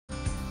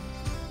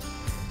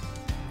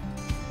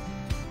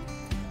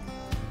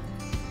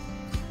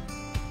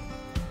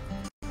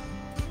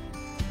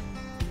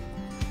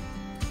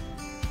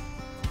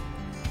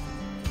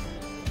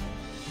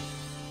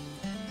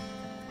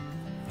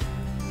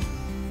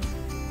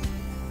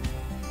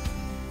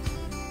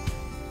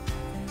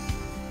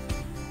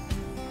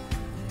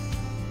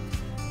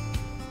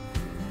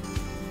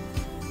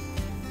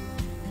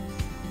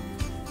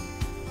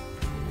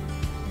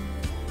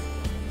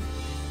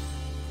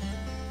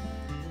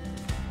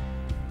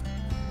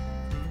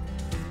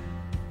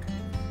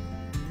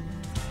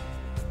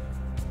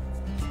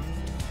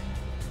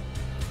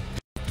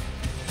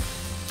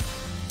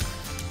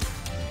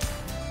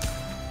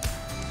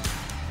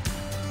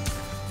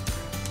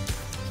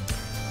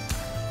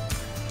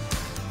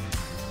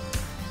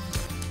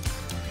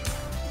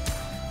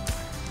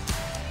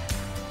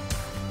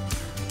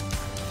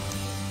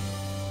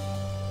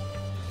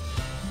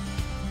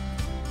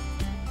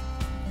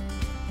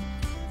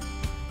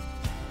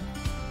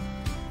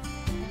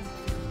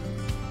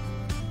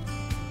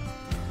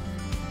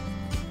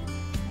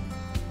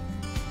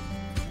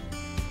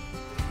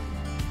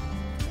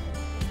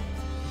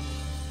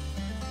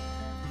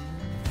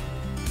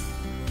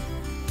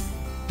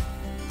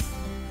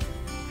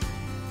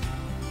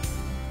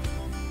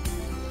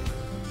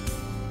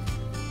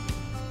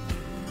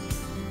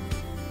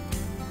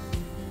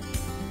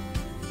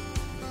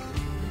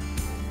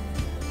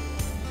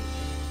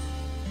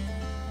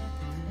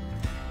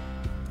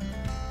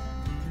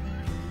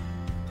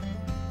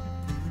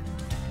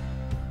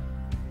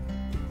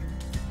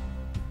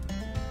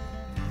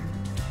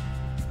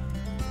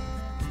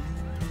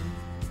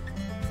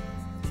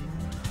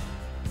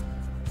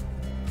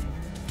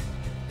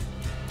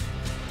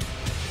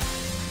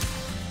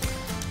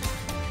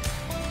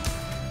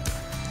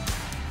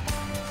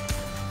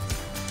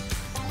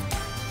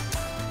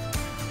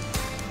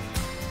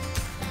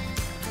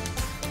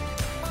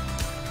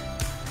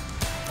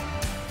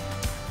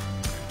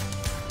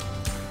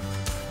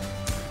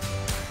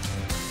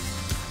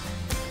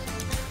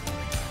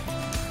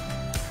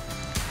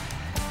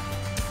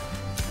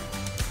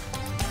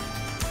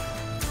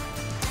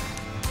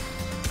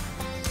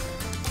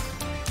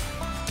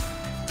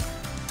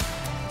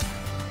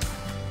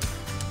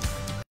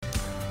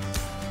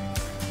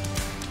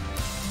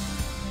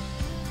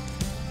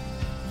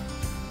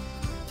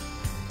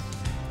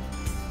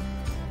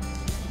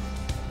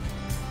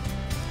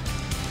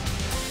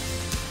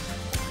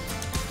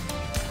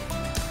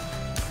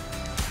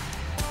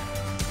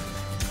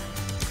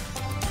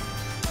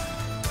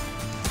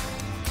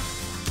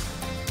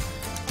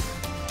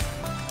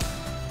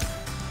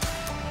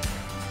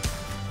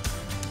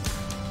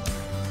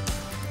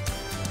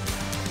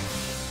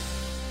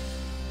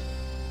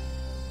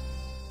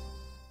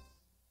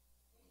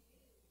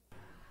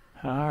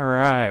All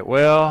right,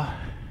 well,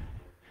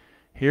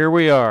 here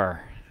we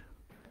are.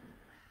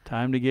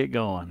 Time to get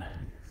going.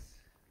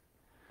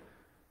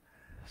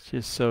 It's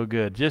just so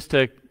good. Just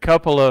a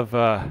couple of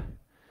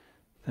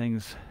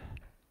things.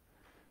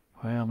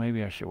 Well,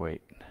 maybe I should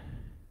wait.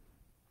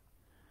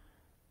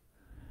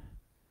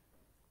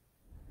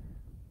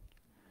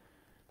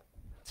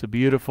 It's a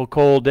beautiful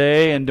cold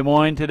day in Des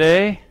Moines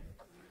today.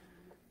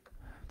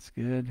 It's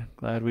good.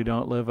 Glad we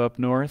don't live up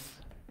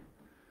north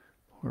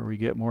where we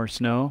get more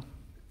snow.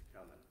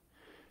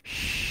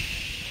 Shh.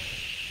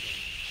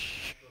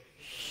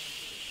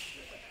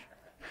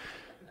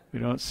 We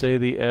don't say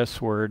the S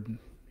word.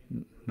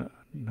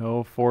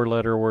 No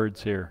four-letter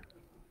words here.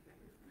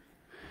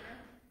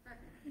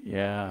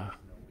 Yeah.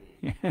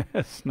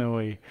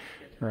 Snowy.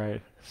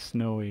 Right.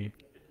 Snowy.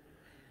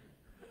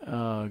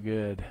 Oh,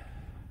 good.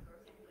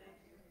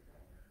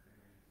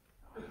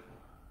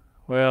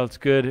 Well, it's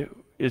good.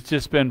 It's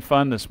just been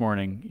fun this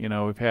morning. You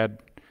know, we've had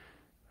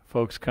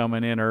folks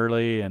coming in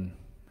early, and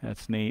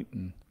that's neat.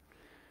 And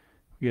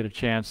we get a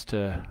chance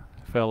to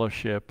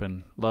fellowship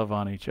and love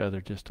on each other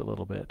just a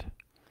little bit.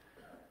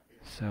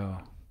 So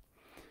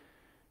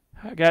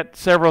I got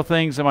several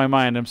things in my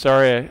mind. I'm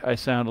sorry I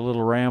sound a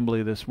little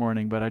rambly this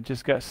morning, but I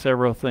just got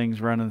several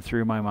things running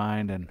through my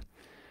mind,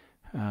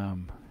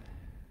 and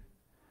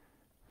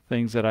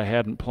things that I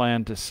hadn't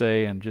planned to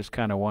say and just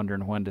kind of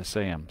wondering when to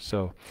say them.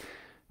 So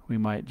we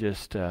might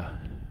just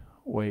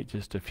wait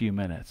just a few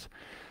minutes.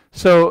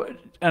 So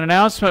an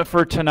announcement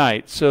for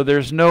tonight. So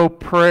there's no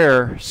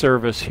prayer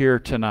service here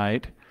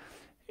tonight.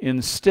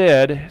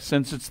 Instead,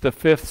 since it's the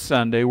 5th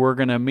Sunday, we're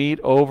going to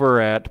meet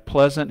over at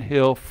Pleasant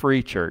Hill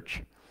Free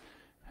Church.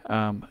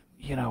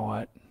 You know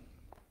what?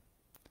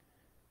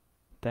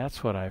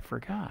 That's what I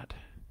forgot.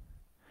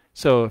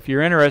 So if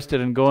you're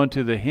interested in going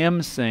to the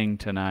hymn sing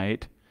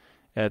tonight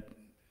at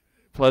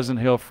Pleasant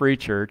Hill Free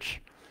Church,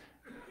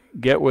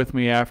 get with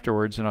me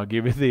afterwards and I'll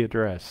give you the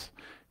address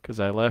because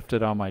I left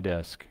it on my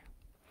desk.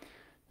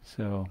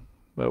 So,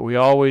 but we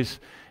always,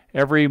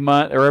 every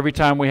month or every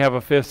time we have a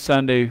 5th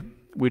Sunday,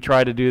 we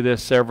try to do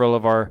this. Several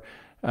of our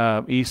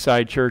East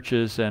Side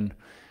churches, and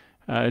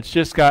it's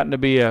just gotten to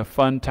be a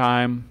fun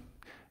time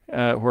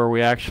where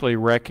we actually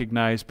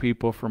recognize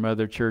people from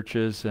other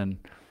churches, and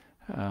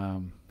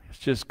it's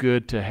just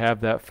good to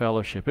have that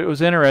fellowship. It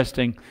was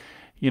interesting,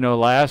 you know,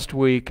 last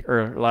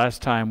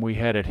time we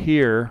had it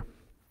here,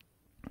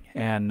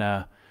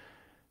 and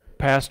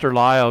Pastor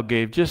Lyle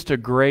gave just a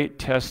great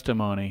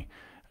testimony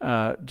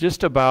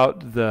just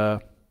about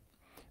the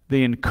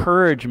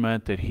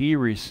encouragement that he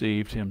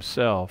received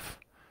himself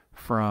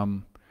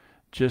from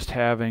just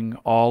having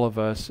all of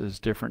us as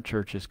different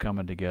churches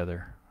coming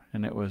together.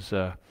 And it was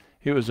a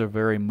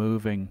very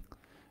moving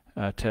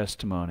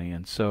testimony.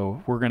 And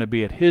so we're going to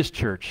be at his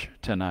church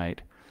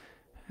tonight.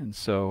 And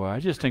so I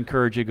just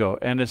encourage you to go.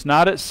 And it's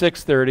not at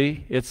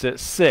 6:30, it's at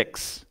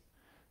 6.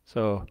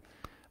 So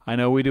I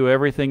know we do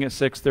everything at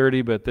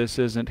 6:30, but this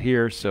isn't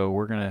here, so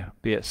we're going to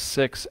be at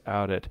 6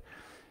 out at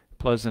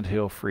Pleasant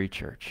Hill Free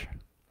Church.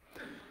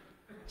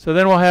 So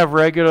then we'll have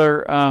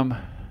regular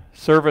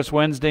service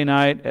Wednesday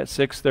night at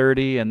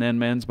 6:30, and then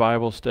men's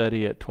Bible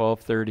study at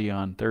 12:30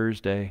 on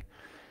Thursday.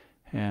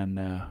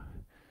 And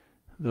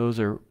those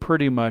are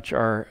pretty much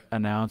our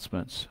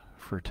announcements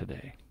for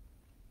today.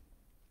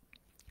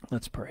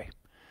 Let's pray.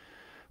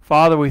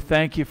 Father, we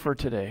thank you for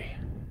today.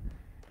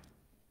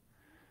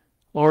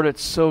 Lord,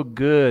 it's so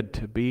good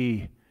to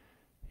be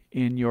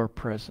in your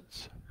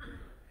presence.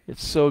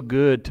 It's so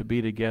good to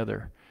be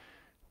together.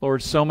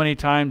 Lord, so many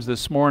times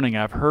this morning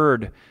I've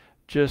heard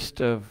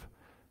just of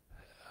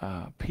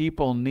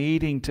people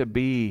needing to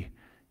be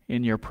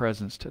in your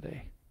presence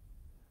today.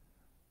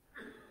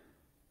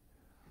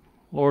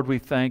 Lord, we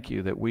thank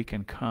you that we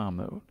can come,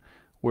 that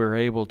we're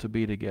able to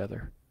be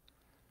together.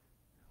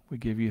 We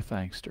give you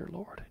thanks, dear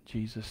Lord. In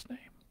Jesus' name,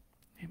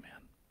 amen.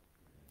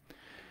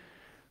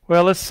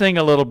 Well, let's sing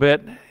a little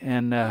bit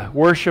and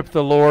worship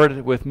the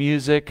Lord with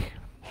music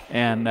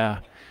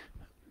and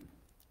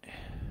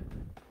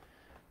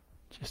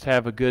just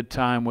have a good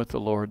time with the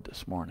Lord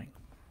this morning.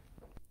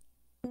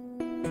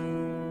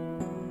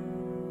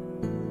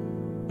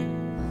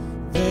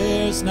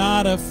 There's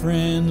not a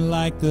friend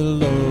like the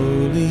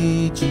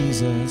lowly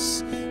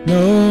Jesus.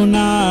 No,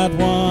 not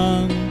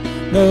one.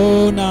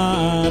 No,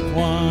 not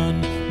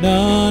one.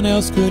 None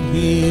else could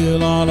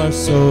heal all our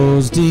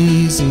souls'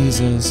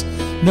 diseases.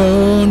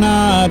 No,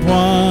 not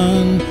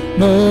one.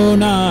 No,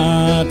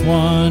 not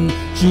one.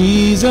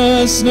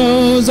 Jesus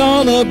knows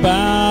all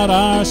about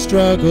our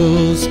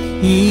struggles.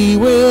 He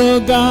will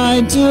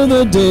guide till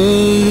the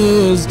day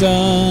is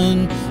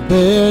done.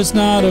 There's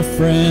not a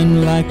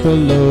friend like the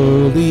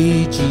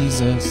lowly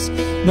Jesus.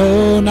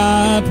 No,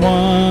 not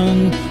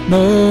one.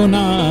 No,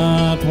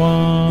 not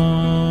one.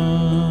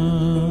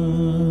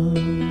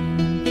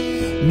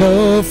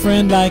 No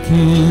friend like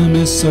him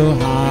is so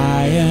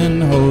high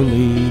and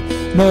holy.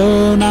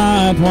 No,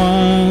 not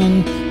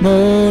one.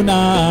 No,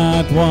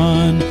 not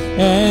one.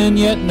 And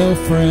yet no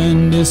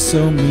friend is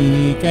so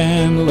meek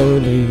and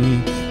lowly.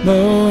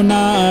 No,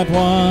 not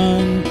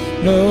one.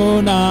 No,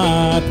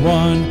 not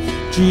one.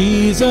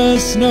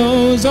 Jesus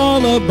knows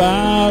all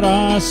about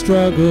our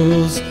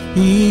struggles.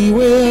 He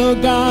will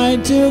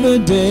guide till the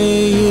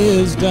day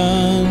is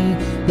done.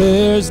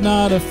 There's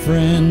not a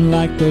friend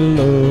like the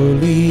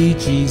lowly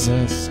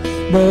Jesus.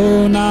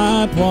 No,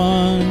 not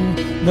one.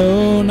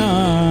 No,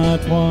 not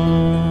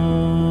one.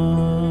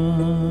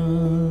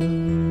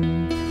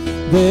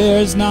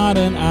 There's not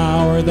an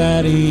hour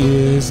that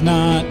he is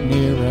not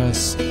near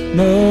us.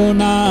 No,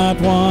 not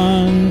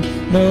one.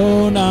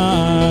 No,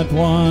 not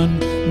one.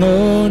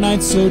 No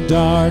night so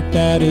dark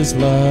that his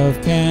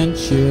love can't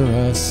cheer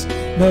us.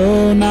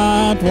 No,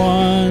 not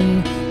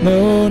one.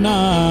 No,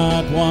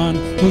 not one.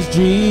 'Cause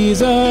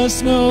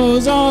Jesus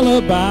knows all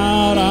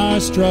about our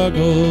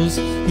struggles.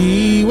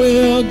 He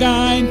will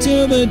guide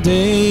till the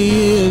day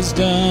is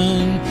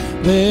done.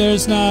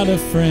 There's not a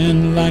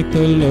friend like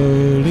the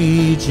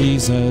lowly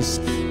Jesus.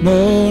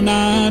 No,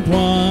 not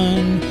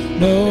one.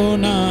 No,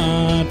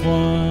 not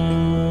one.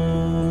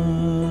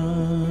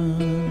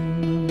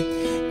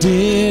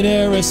 Did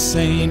e'er a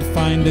saint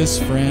find his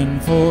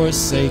friend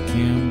forsake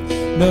him?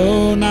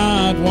 No,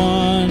 not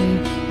one.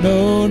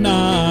 No,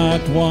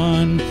 not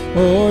one.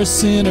 Or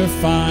sinner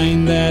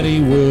find that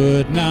he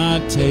would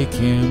not take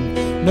him?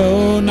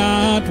 No,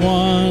 not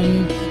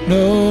one.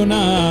 No,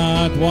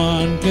 not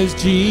one. 'Cause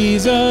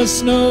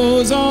Jesus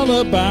knows all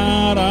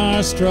about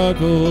our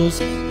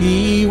struggles.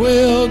 He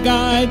will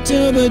guide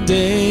till the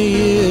day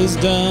is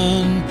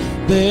done.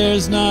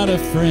 There's not a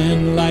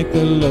friend like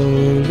the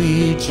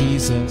lowly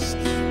Jesus.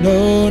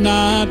 No,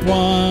 not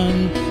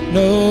one.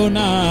 No,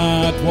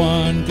 not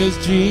one. 'Cause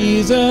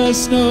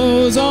Jesus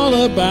knows all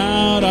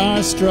about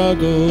our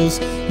struggles.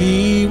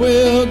 He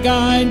will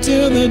guide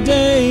till the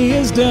day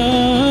is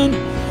done.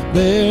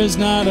 There's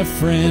not a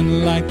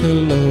friend like the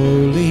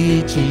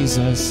lowly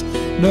Jesus.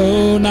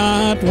 No,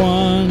 not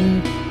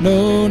one.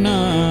 No,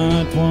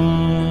 not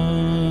one.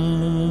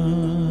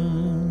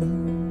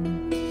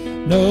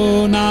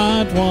 No,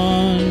 not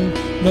one.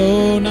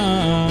 No,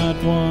 not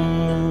one.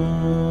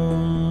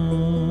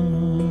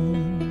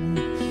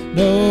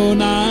 No,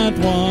 not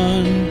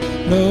one.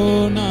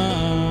 No,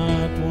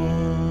 not one.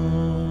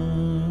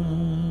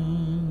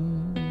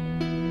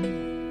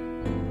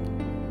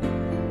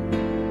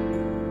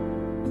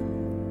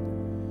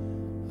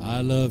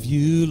 I love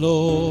you,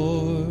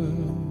 Lord.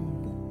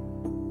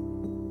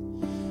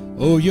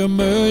 Oh, your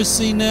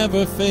mercy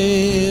never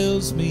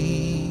fails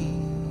me.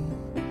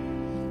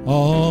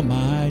 All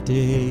my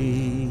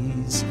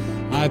days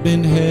I've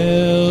been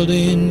held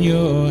in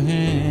your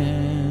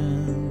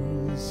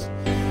hands.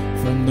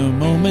 From the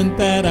moment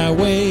that I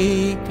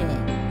wake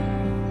up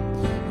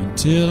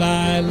until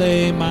I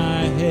lay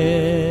my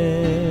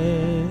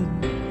head,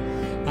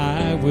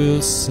 I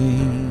will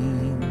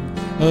sing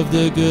of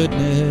the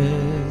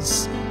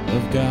goodness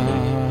of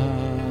God.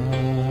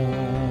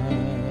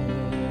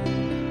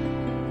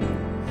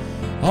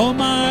 All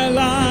my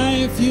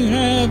life you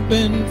have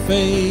been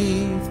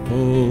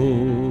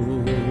faithful.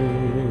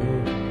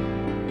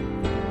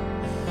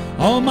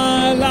 All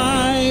my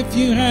life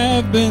you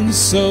have been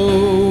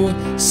so,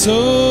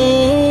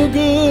 so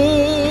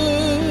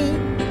good.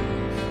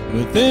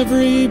 With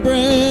every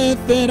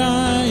breath that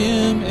I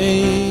am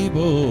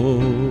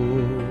able,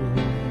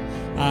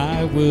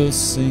 I will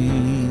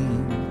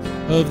sing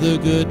of the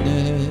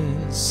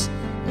goodness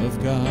of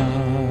God.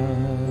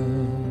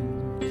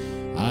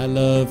 I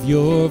love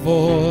your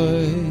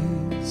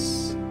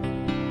voice.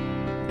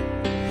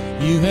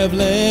 You have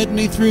led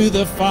me through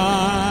the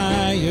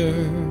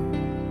fire.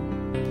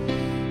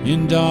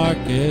 In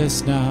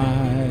darkest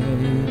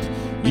night,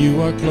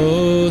 you are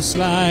close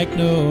like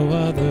no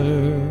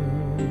other.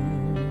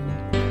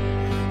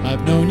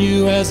 I've known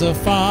you as a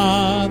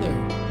father.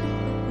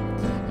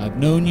 I've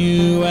known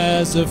you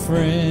as a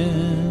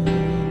friend.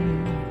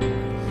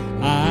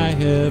 I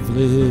have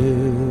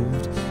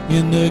lived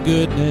in the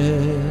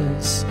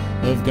goodness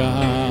of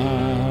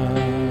God.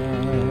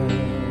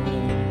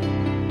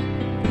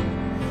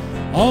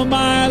 All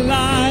my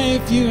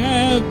life you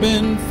have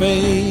been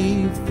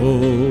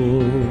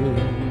faithful.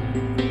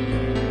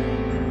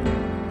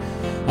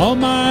 All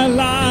my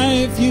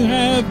life you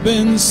have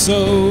been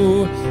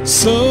so,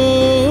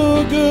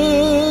 so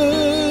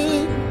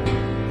good.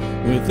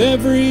 With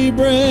every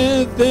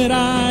breath that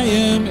I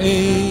am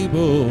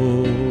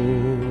able,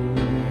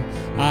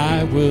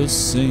 I will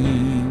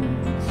sing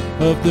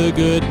of the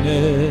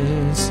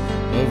goodness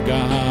of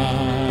God.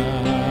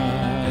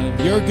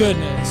 Your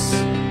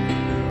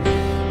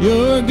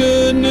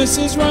goodness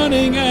is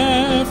running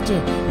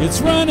after,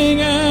 it's running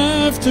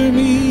after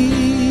me.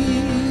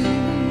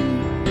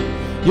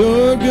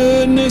 Your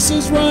goodness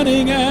is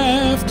running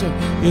after,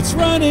 it's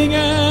running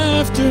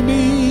after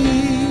me.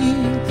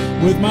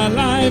 With my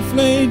life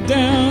laid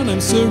down, I'm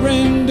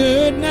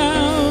surrendered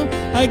now.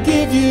 I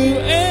give you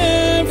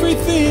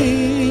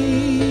everything.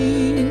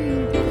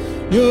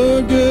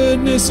 Your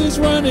goodness is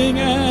running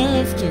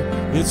after,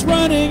 it's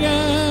running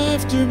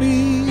after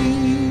me.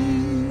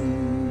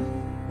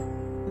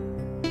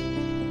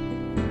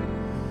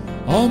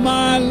 All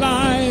my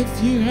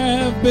life you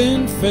have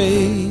been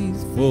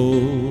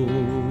faithful.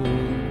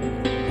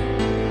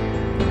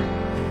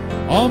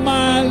 All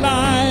my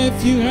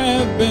life you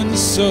have been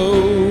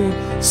so,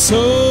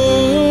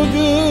 so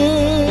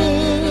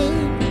good.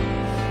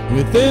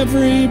 With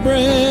every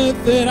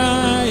breath that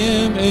I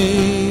am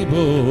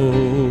able,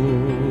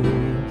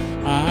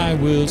 I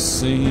will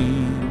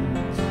sing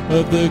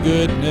of the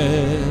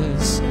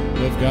goodness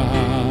of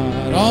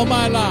God. All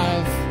my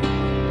life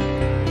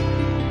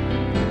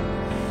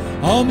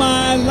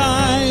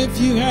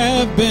you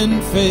have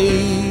been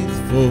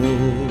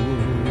faithful.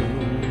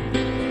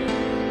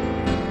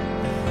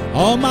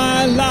 All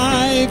my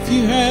life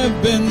you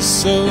have been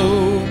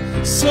so,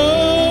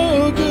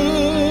 so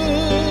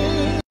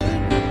good.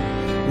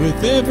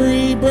 With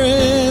every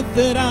breath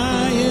that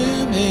I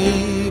am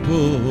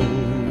able,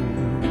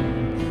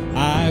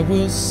 I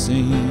will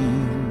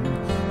sing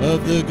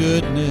of the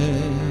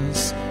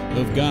goodness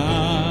of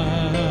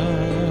God.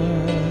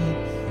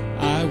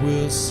 I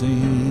will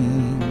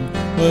sing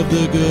of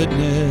the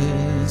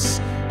goodness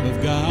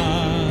of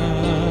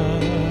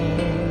God.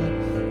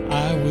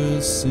 I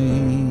will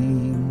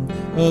sing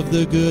of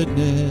the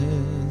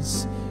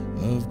goodness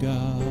of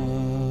God.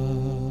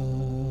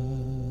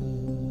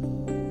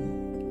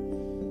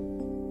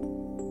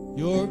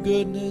 Your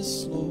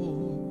goodness,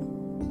 Lord,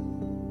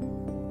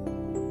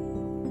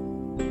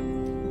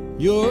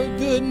 your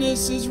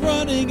goodness is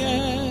running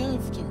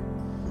after,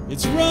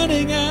 it's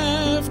running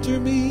after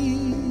me.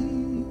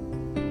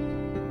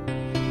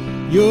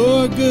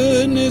 Your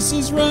goodness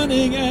is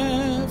running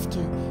after,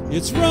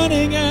 it's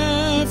running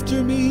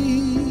after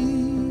me.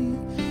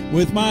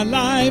 With my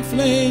life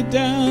laid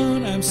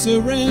down, I'm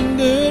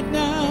surrendered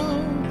now.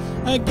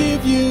 I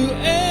give you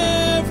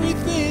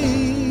everything.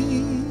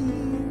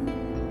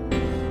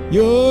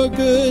 Your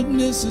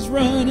goodness is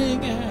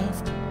running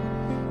after,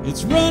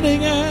 it's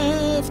running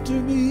after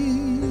me.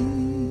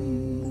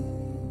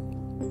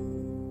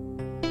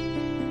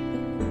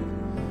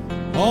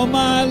 All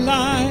my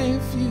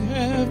life you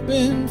have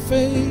been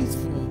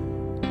faithful.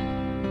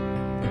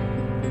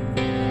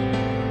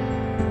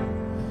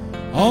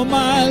 All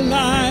my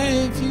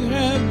life you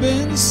have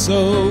been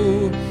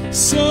so,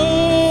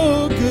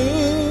 so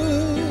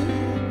good.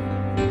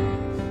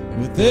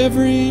 With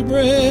every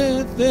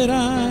breath that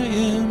I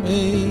am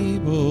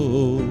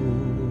able,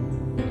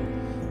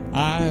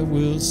 I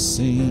will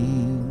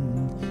sing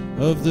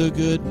of the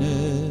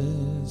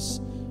goodness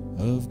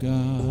of God.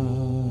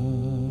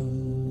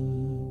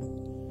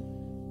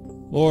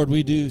 Lord,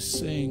 we do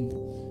sing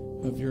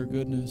of your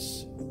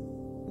goodness.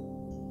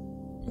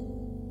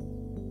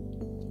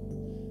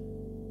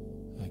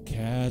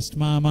 Cast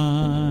my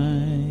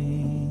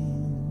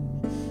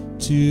mind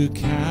to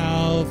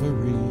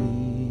Calvary,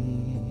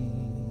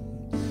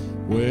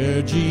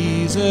 where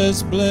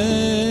Jesus bled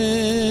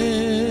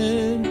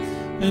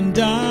and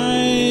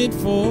died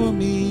for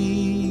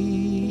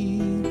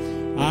me.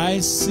 I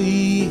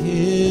see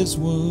his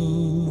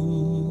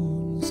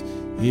wounds,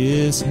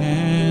 his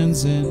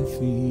hands and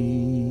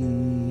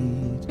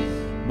feet,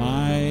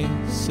 my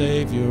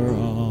Savior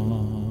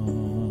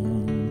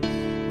on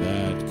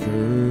that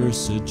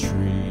cursed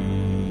tree.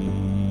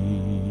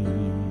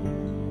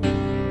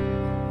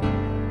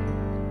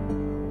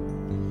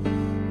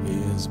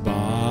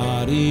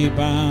 Body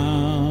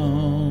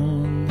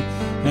bound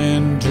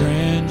and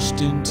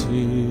drenched in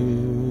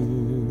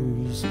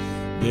tears,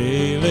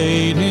 they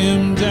laid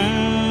him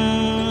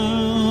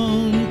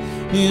down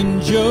in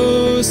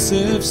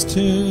Joseph's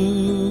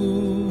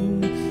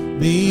tomb,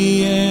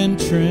 the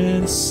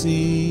entrance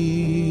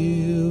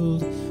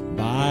sealed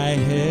by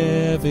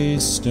heavy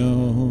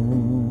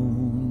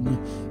stone.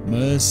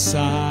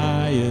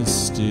 Messiah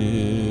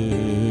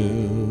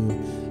still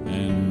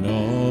and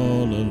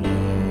all alone.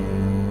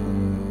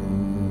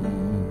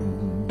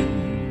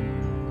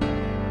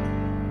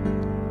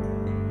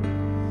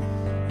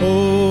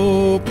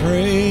 Oh,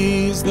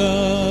 praise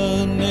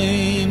the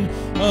name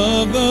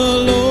of the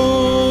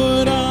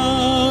Lord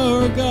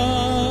our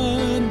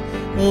God.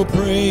 Oh,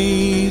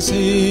 praise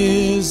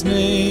his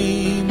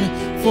name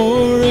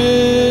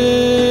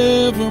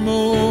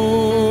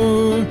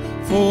forevermore.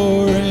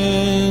 For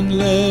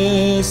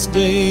endless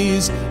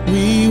days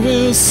we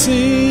will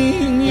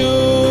sing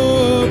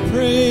your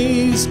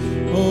praise,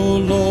 O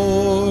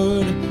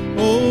Lord,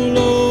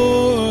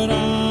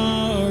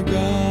 our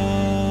God.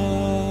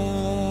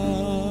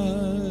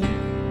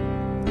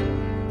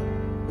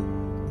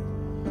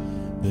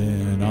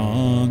 Then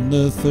on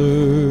the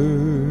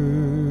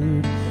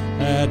third,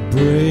 at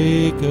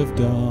break of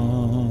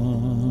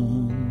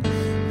dawn,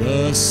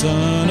 the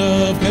Son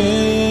of Heaven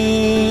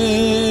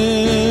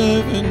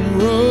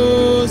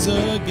rose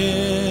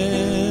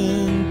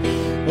again.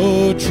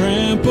 O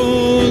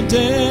trampled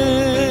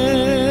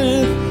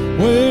death,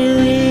 where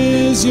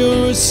is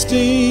your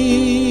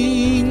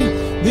sting?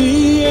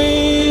 The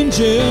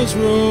angels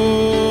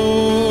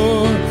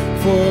roar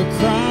for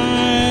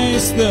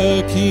Christ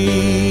the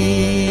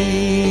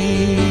King.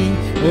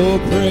 Oh,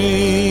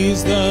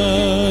 praise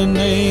the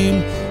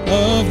name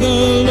of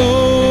the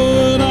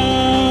Lord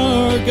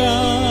our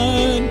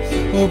God.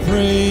 Oh,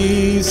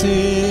 praise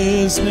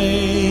his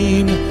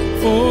name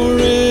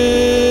forevermore,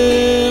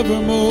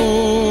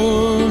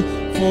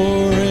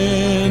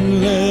 forever.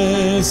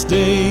 endless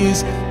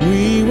days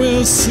we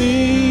will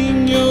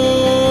sing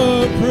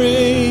your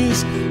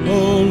praise,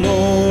 O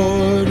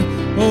Lord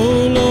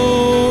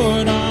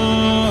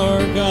our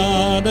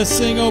God. Let's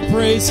sing, oh,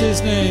 praise his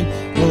name.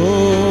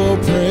 Oh,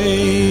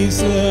 praise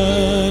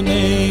the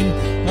name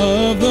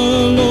of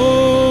the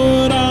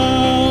Lord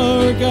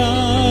our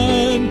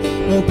God.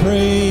 Oh,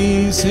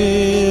 praise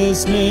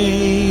his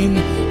name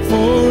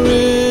forevermore.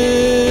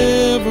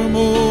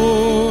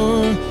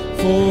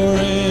 For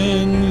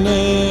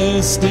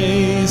endless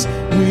days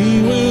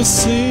we will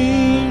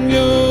sing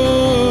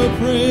your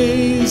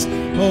praise,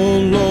 O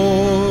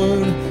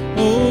Lord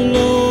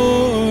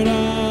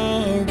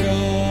our God.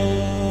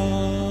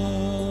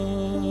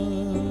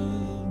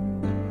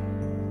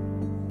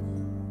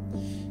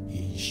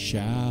 He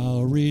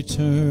shall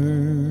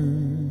return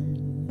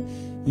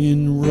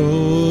in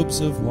robes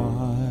of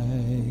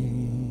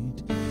white,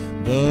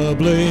 the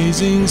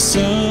blazing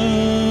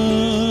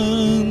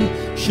sun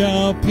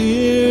shall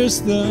pierce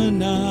the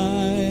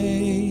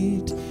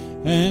night,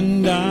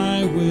 and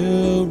I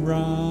will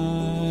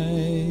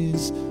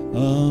rise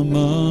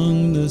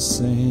among the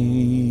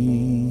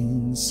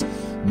saints,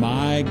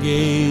 my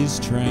gaze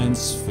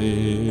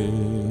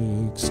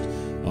transfixed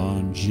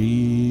on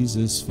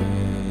Jesus' face.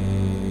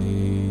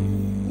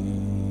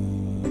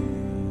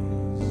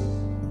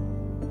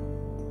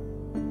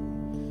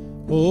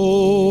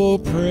 Oh,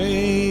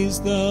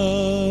 praise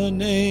the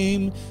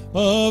name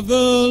of the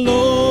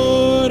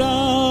Lord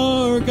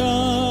our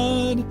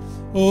God.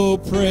 Oh,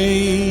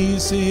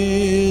 praise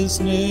his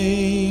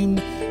name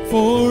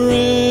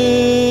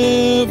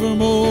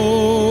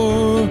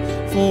forevermore.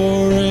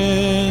 For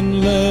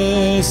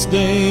endless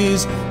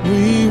days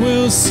we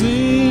will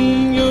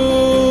sing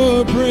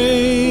your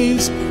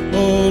praise,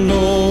 O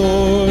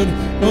Lord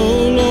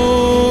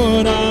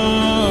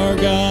our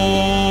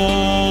God.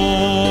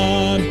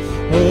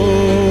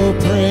 Oh,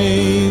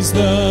 praise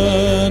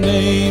the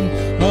name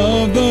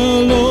of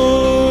the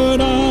Lord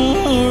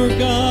our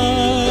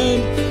God.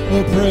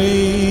 Oh,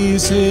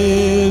 praise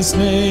his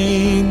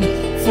name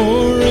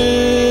forevermore.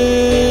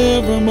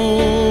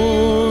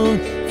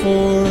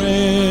 For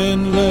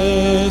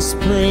endless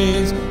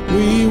praise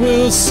we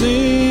will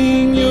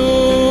sing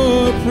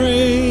your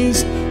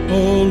praise,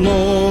 O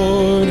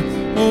Lord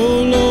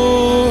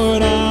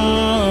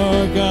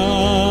our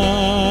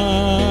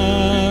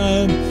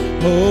God.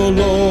 O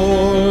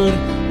Lord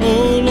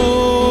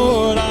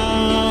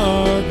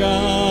our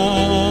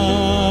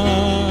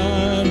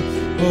God.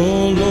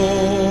 O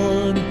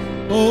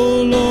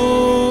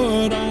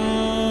Lord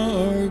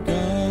our God.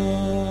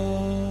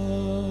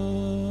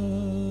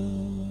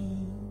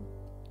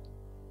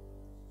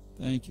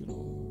 Thank you,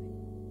 Lord.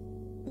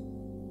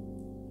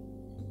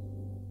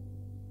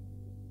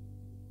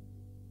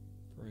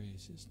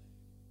 Praise his name.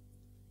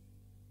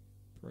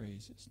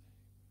 Praise his name.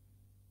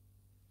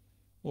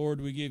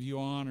 Lord, we give you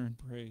honor and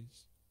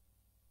praise.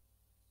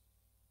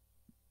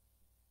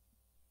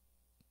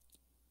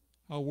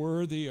 How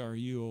worthy are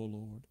you, O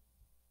Lord.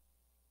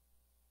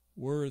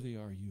 Worthy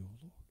are you, O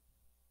Lord.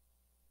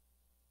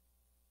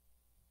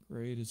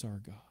 Great is our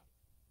God.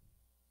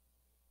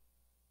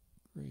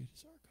 Great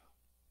is our God.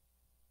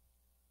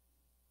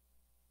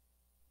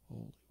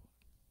 Holy One.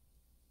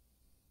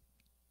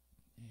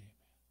 Amen.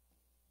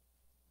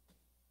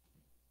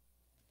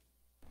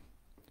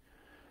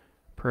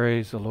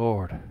 Praise the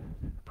Lord.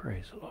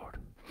 Praise the Lord.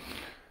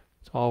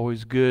 It's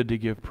always good to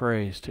give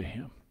praise to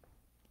him.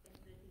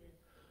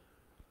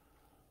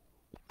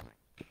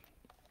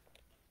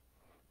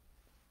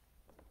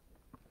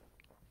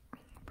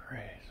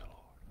 Praise the Lord.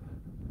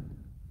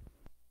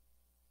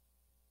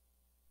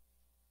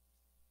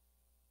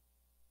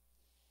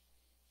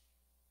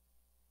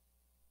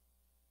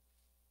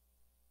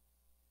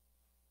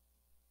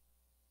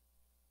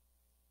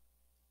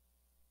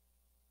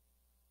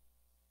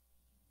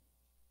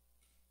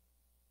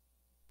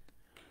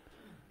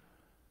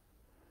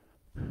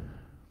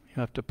 You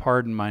have to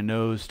pardon my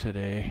nose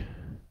today.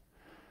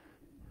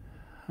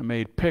 I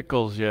made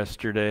pickles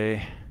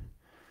yesterday.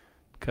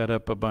 Cut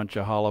up a bunch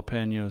of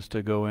jalapenos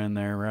to go in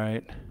there,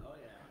 right?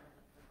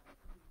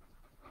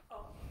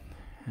 Oh,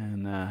 yeah.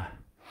 And I'm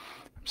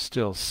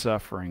still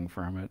suffering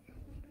from it.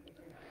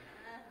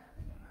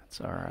 It's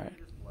all right.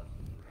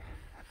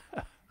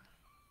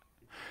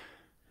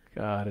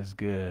 God is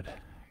good.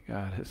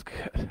 God is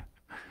good.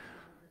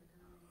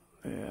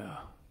 Yeah.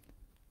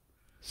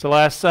 So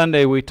last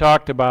Sunday we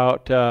talked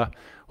about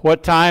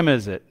what time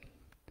is it?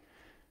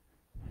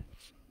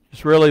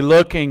 Just really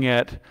looking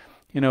at,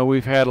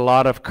 we've had a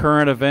lot of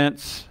current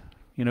events,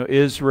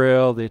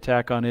 Israel, the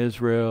attack on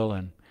Israel,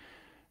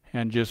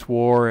 and just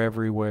war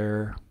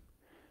everywhere.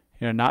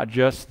 Not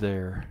just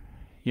there.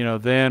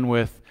 Then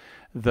with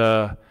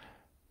the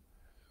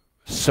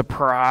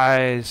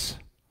surprise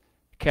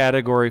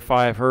Category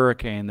 5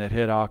 hurricane that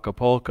hit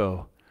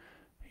Acapulco,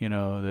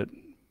 that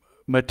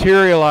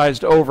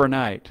materialized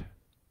overnight.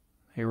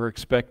 They were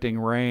expecting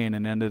rain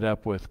and ended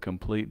up with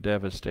complete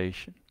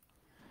devastation.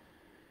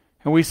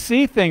 And we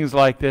see things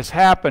like this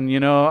happen.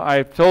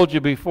 I've told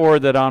you before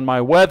that on my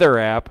weather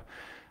app,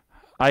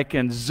 I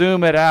can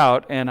zoom it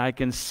out and I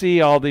can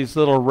see all these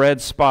little red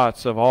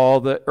spots of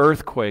all the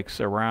earthquakes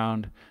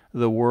around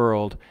the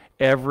world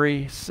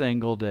every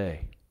single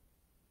day.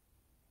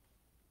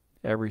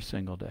 Every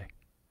single day.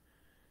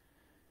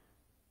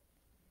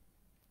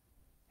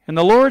 And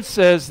the Lord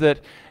says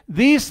that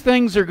these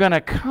things are going to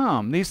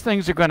come. These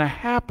things are going to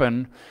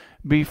happen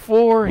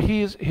before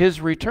His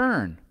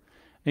return.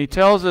 And He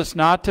tells us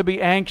not to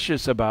be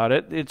anxious about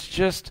it. It's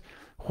just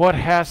what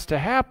has to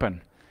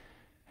happen.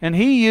 And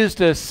He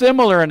used a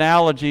similar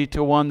analogy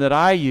to one that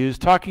I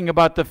used, talking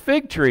about the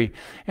fig tree.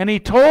 And He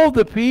told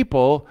the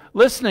people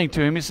listening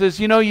to Him, He says,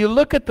 you know, you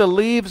look at the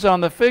leaves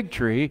on the fig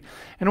tree,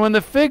 and when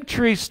the fig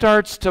tree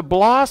starts to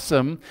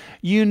blossom,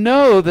 you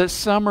know that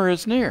summer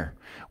is near.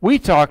 We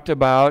talked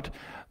about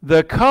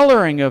the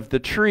coloring of the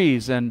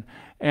trees and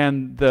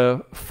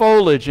the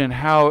foliage and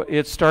how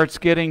it starts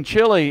getting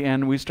chilly,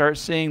 and we start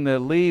seeing the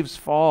leaves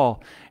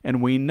fall,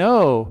 and we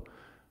know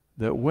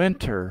that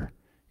winter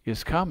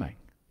is coming.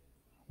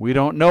 We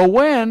don't know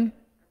when.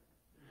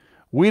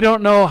 We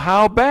don't know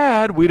how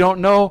bad. We don't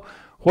know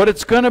what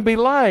it's going to be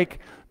like.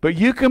 But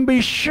you can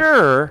be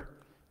sure,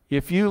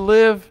 if you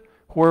live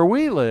where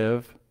we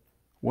live,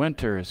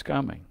 winter is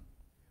coming.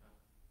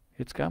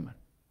 It's coming.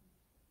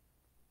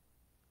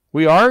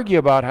 We argue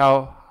about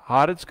how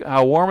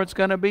warm it's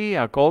going to be,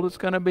 how cold it's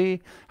going to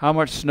be, how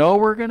much snow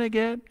we're going to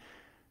get.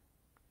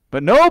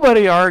 But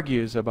nobody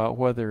argues about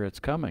whether it's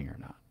coming or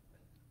not.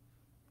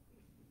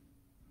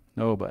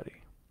 Nobody.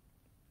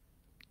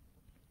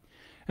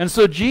 And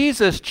so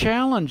Jesus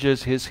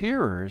challenges His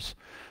hearers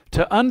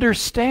to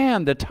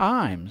understand the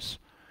times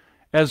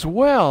as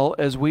well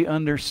as we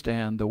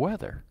understand the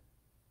weather.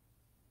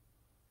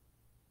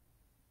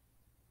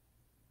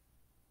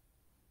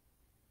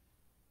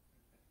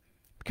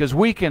 Because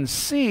we can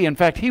see, in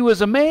fact, He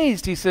was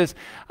amazed. He says,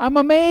 I'm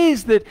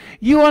amazed that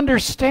you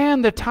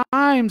understand the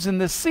times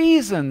and the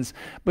seasons,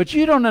 but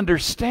you don't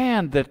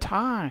understand the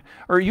time,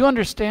 or you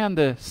understand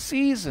the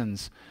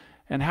seasons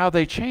and how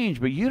they change,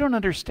 but you don't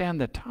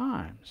understand the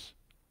times.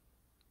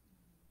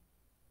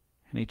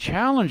 And He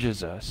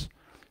challenges us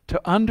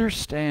to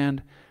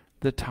understand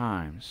the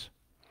times.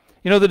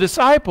 You know, the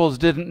disciples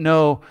didn't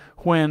know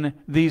when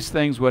these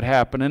things would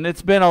happen, and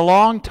it's been a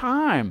long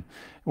time.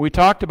 We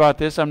talked about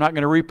this. I'm not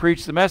going to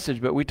re-preach the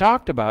message, but we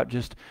talked about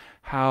just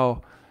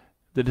how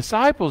the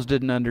disciples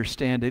didn't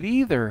understand it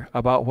either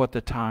about what the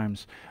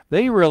times.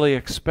 They really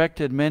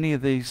expected many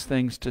of these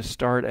things to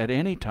start at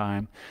any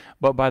time,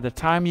 but by the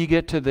time you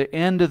get to the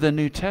end of the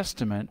New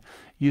Testament,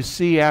 you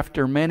see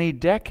after many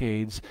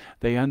decades,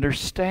 they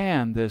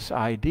understand this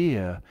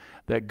idea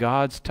that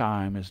God's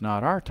time is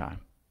not our time.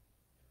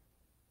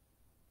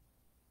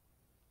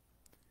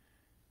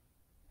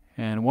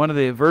 And one of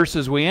the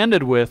verses we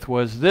ended with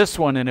was this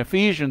one in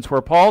Ephesians,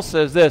 where Paul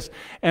says this,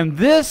 and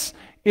this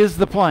is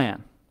the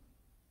plan.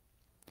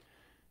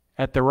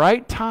 At the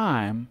right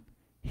time,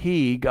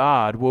 He,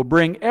 God, will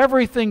bring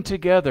everything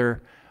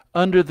together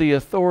under the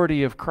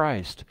authority of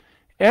Christ.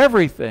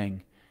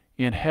 Everything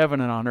in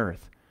heaven and on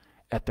earth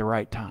at the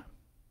right time.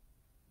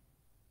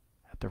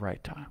 At the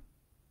right time.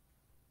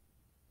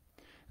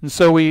 And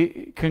so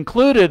we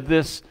concluded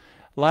this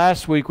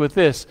last week with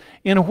this.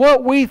 In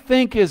what we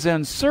think is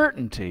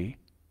uncertainty,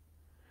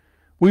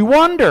 we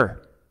wonder,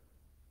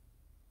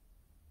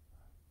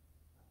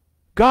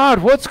 God,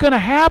 what's going to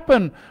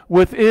happen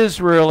with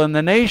Israel and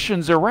the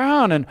nations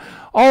around and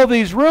all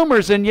these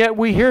rumors? And yet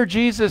we hear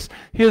Jesus,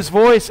 His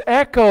voice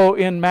echo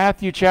in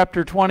Matthew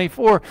chapter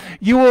 24.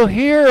 You will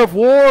hear of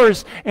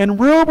wars and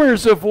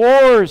rumors of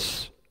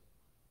wars.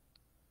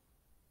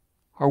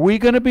 Are we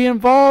going to be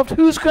involved?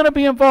 Who's going to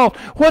be involved?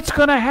 What's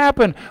going to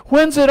happen?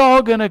 When's it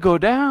all going to go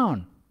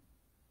down?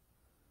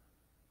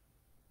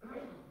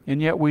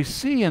 And yet we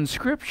see in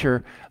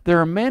Scripture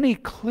there are many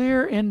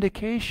clear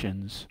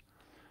indications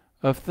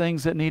of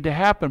things that need to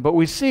happen. But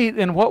we see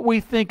in what we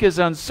think is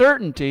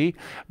uncertainty,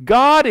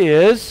 God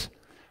is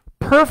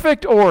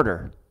perfect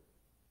order.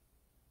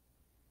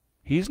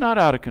 He's not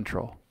out of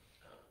control.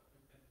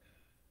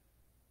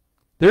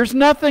 There's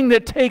nothing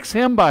that takes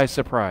Him by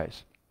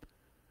surprise.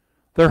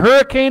 The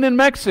hurricane in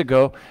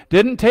Mexico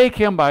didn't take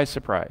Him by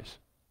surprise,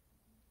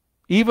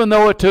 even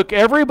though it took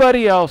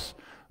everybody else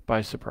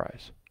by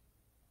surprise.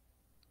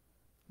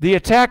 The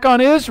attack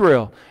on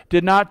Israel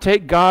did not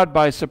take God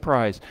by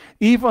surprise,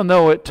 even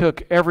though it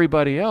took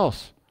everybody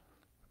else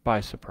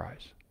by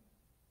surprise.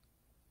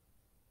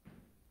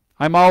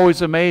 I'm always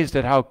amazed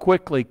at how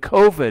quickly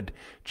COVID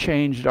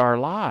changed our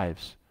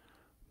lives,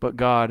 but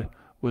God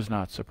was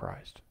not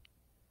surprised.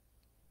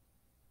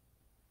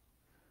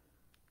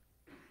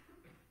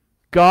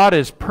 God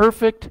is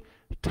perfect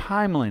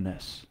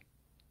timeliness.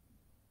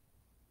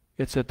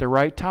 It's at the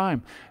right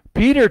time.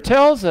 Peter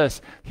tells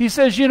us, he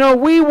says, you know,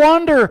 we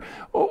wonder,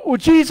 oh,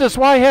 Jesus,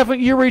 why haven't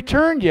you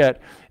returned yet?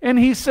 And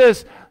he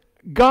says,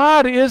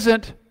 God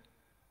isn't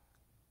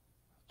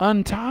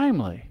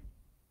untimely.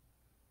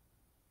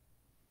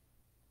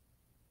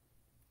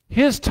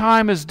 His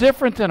time is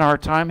different than our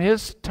time.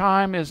 His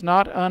time is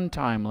not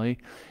untimely.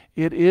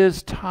 It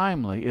is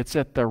timely. It's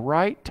at the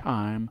right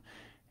time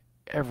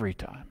every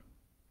time.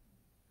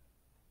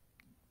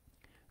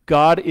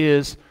 God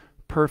is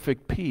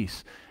perfect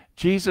peace.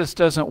 Jesus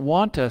doesn't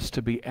want us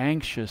to be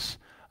anxious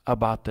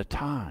about the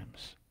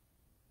times.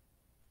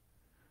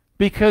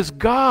 Because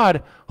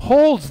God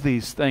holds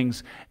these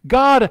things.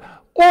 God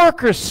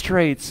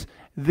orchestrates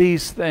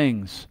these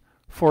things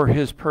for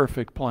His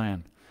perfect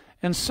plan.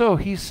 And so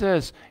He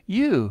says,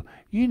 you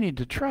need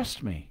to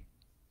trust me.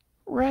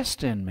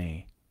 Rest in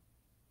me.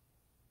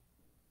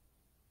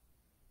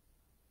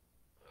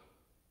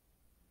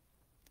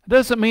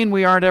 Doesn't mean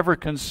we aren't ever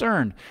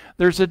concerned.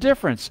 There's a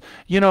difference.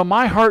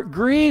 My heart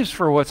grieves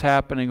for what's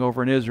happening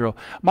over in Israel.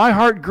 My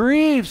heart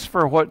grieves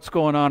for what's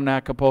going on in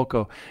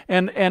Acapulco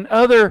and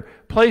other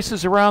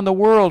places around the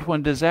world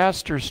when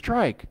disasters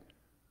strike.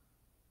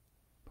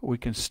 But we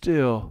can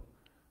still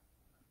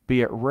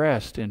be at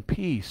rest and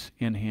peace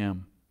in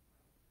Him,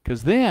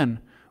 because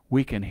then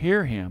we can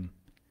hear Him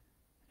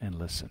and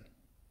listen.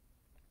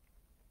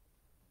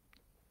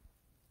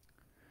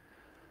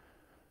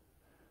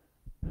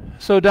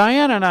 So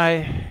Diane and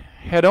I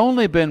had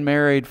only been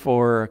married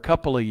for a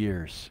couple of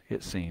years,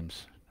 it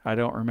seems. I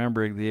don't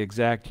remember the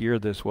exact year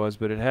this was,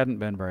 but it hadn't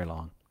been very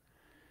long.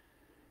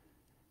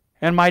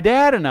 And my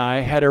dad and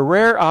I had a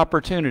rare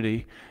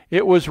opportunity.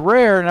 It was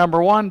rare,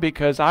 number one,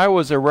 because I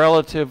was a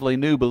relatively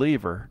new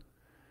believer.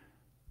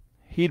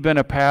 He'd been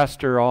a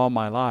pastor all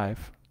my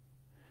life.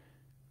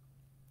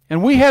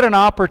 And we had an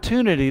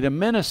opportunity to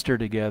minister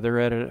together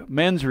at a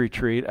men's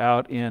retreat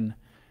out in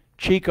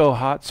Chico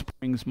Hot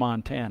Springs,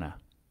 Montana.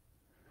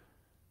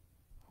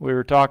 We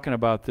were talking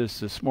about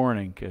this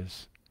morning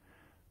because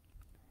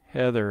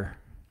Heather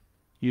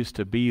used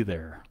to be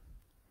there.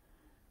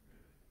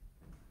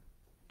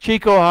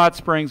 Chico Hot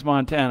Springs,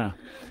 Montana.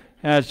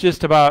 And it's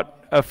just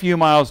about a few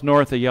miles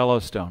north of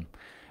Yellowstone.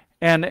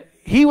 And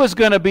he was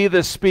going to be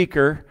the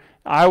speaker.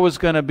 I was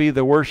going to be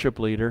the worship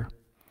leader.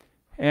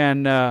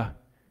 And it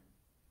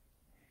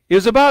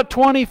was about a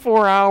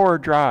 24-hour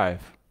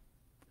drive.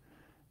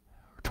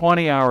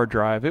 20-hour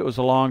drive. It was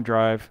a long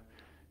drive.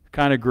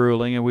 Kind of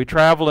grueling, and we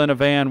traveled in a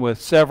van with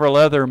several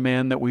other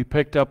men that we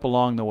picked up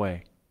along the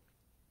way.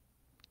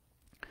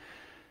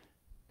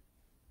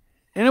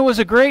 And it was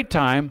a great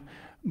time,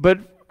 but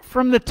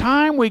from the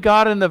time we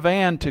got in the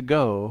van to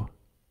go,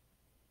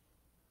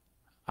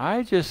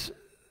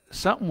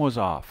 something was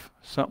off.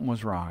 Something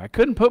was wrong. I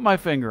couldn't put my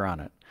finger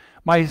on it.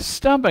 My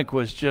stomach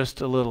was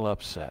just a little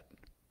upset.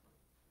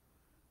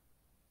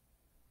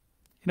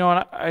 And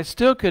I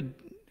still could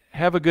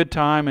have a good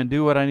time and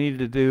do what I needed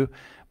to do,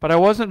 but I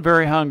wasn't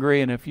very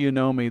hungry, and if you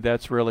know me,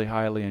 that's really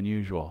highly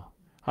unusual.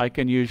 I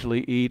can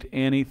usually eat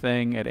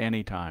anything at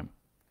any time.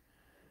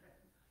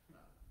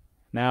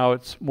 Now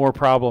it's more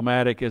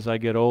problematic as I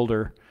get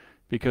older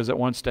because it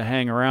wants to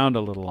hang around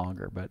a little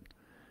longer. But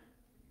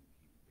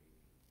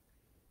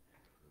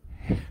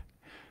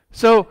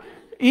so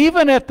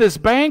even at this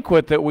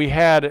banquet that we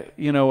had,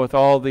 with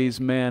all these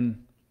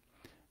men,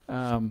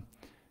 the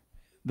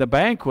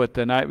banquet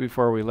the night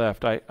before we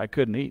left, I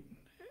couldn't eat.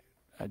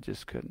 I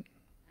just couldn't.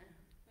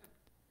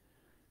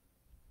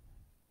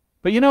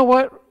 But you know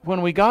what?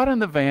 When we got in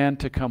the van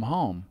to come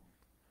home,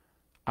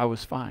 I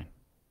was fine.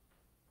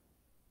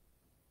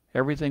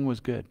 Everything was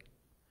good.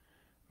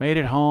 Made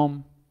it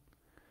home.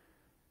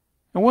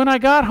 And when I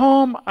got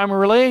home, I'm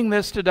relaying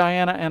this to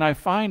Diana, and I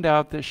find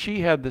out that she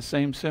had the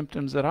same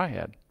symptoms that I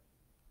had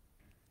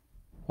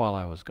while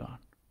I was gone.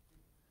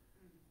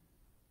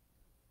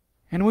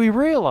 And we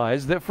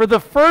realized that for the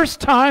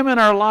first time in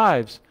our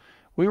lives,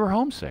 we were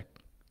homesick.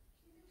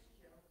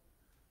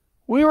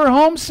 We were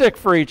homesick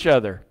for each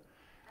other.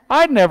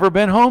 I'd never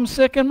been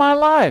homesick in my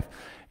life.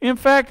 In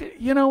fact,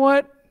 you know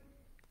what?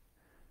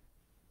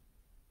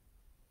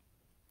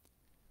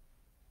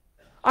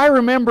 I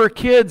remember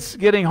kids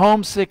getting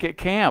homesick at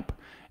camp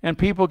and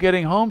people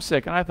getting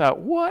homesick. And I thought,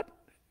 what?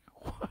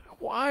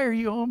 Why are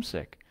you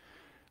homesick?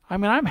 I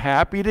mean, I'm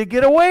happy to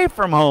get away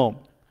from home,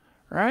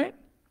 right?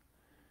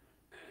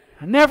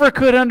 I never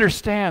could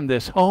understand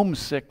this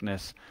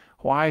homesickness,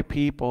 why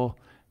people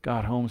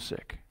got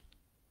homesick.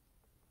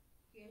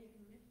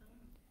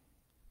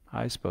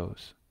 I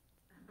suppose.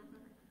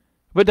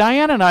 But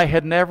Diane and I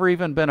had never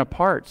even been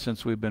apart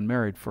since we've been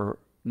married for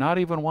not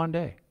even one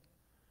day.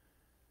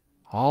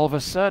 All of a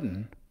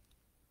sudden,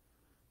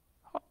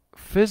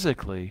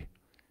 physically,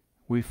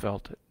 we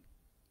felt it.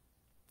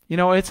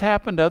 It's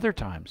happened other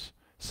times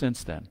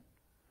since then.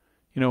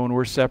 When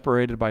we're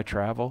separated by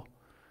travel,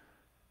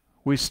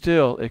 we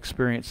still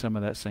experience some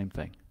of that same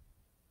thing.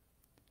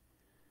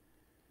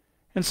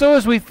 And so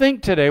as we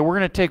think today, we're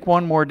going to take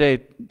one more day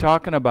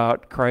talking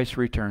about Christ's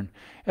return.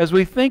 As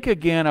we think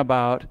again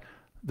about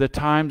the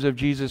times of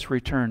Jesus'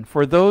 return,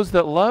 for those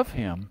that love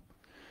Him,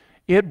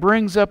 it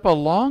brings up a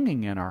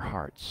longing in our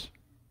hearts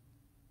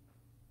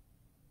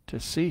to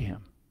see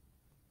Him.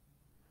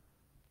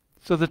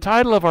 So the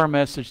title of our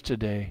message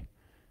today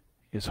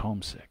is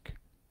Homesick.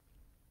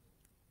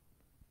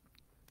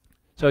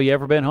 So you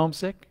ever been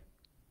homesick?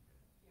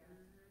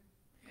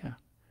 Yeah.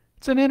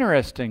 It's an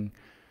interesting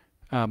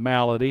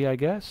malady, I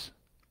guess.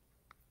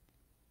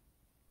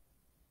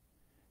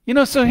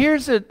 So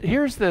here's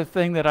the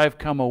thing that I've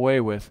come away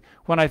with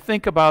when I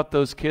think about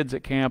those kids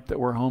at camp that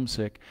were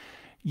homesick.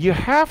 You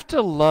have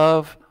to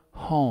love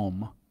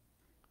home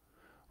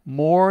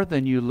more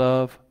than you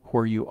love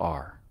where you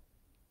are.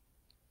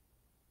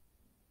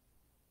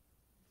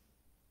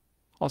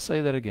 I'll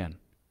say that again.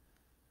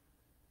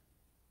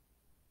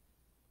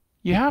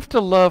 You have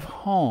to love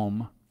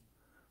home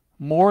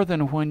more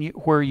than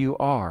where you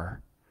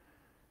are.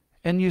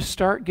 And you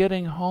start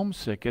getting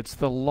homesick. It's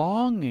the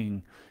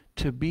longing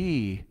to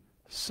be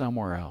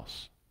somewhere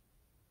else.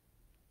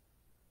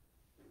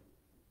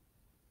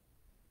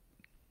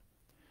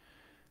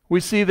 We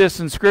see this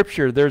in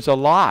Scripture. There's a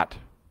lot.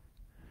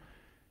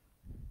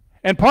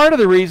 And part of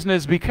the reason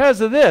is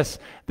because of this,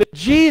 that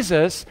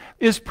Jesus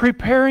is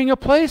preparing a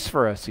place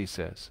for us, he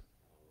says.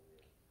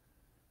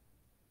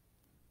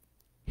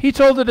 He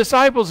told the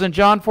disciples in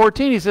John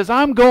 14, he says,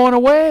 I'm going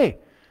away.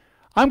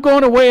 I'm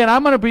going away and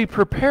I'm going to be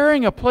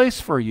preparing a place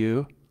for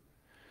you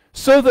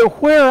so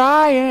that where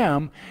I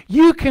am,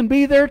 you can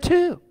be there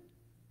too.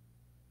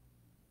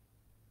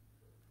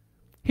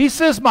 He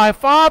says, my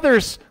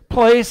Father's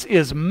place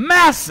is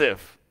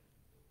massive.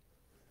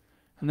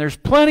 And there's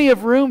plenty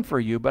of room for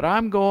you, but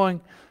I'm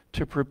going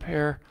to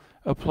prepare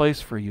a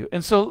place for you.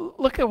 And so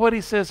look at what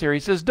he says here. He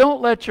says,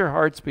 don't let your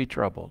hearts be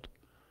troubled.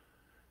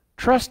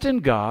 Trust in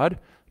God.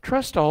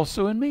 Trust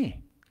also in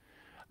me.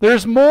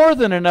 There's more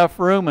than enough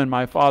room in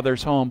my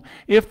Father's home.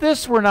 If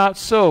this were not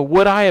so,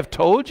 would I have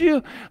told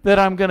you that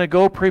I'm going to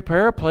go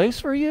prepare a place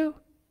for you?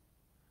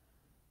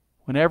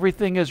 When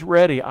everything is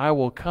ready, I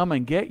will come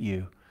and get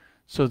you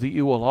so that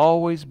you will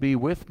always be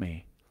with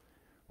me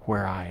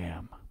where I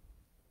am.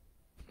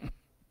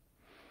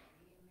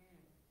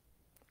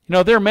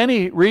 There are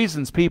many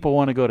reasons people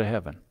want to go to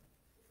heaven.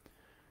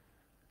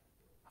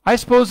 I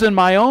suppose in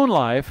my own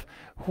life,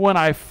 when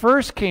I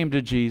first came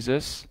to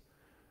Jesus,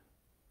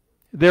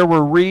 there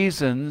were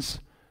reasons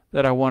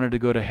that I wanted to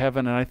go to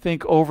heaven, and I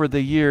think over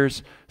the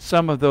years,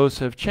 some of those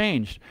have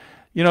changed.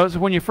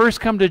 When you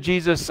first come to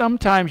Jesus,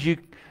 sometimes you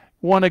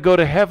want to go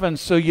to heaven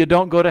so you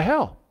don't go to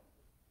hell,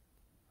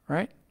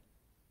 right?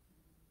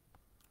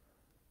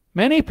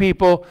 Many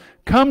people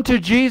come to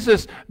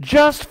Jesus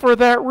just for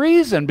that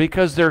reason,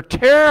 because they're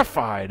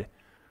terrified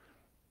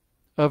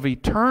of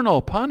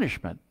eternal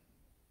punishment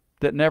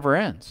that never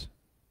ends.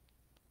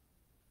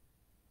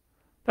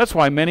 That's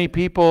why many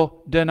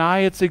people deny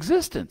its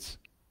existence.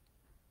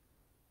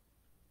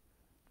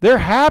 They're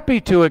happy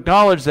to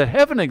acknowledge that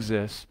heaven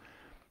exists,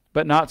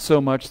 but not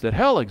so much that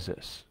hell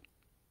exists.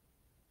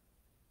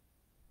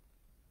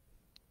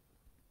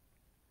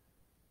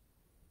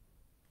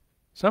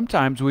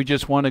 Sometimes we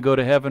just want to go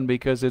to heaven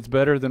because it's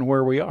better than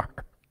where we are.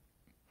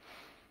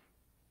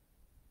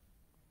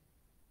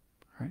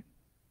 Right?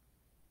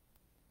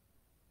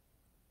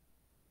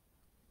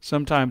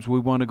 Sometimes we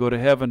want to go to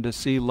heaven to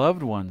see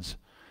loved ones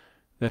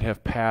that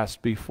have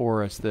passed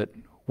before us that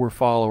were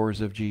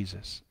followers of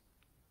Jesus.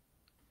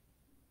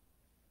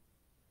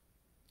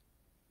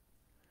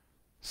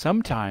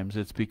 Sometimes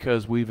it's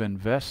because we've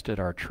invested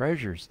our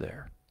treasures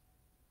there.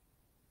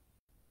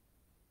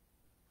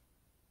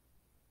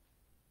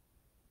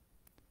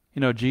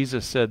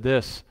 Jesus said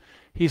this.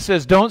 He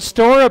says, don't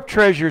store up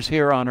treasures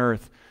here on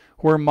earth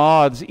where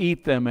moths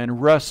eat them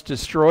and rust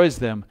destroys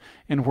them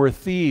and where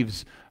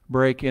thieves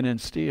break in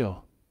and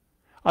steal.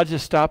 I'll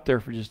just stop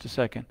there for just a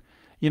second.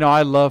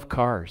 I love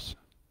cars.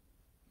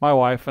 My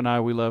wife and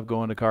I, we love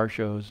going to car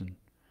shows. And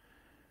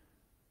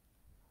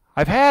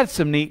I've had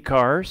some neat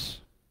cars.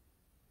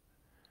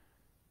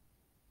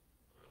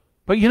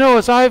 But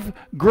as I've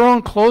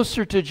grown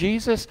closer to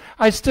Jesus,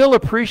 I still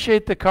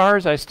appreciate the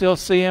cars. I still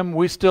see them.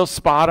 We still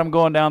spot them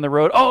going down the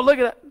road. Oh, look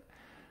at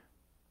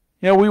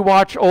that. We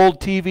watch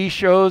old TV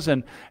shows,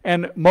 and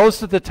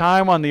most of the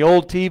time on the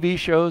old TV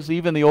shows,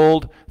 even the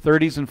old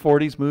 30s and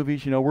 40s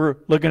movies, we're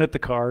looking at the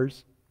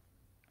cars.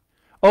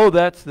 Oh,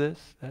 that's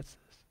this. That's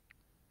this.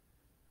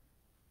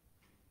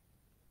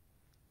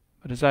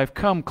 But as I've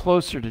come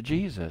closer to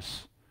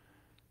Jesus,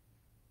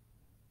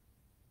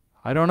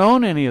 I don't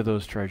own any of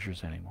those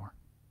treasures anymore.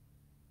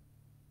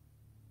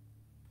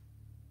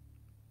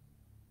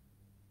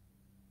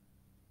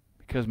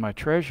 Because my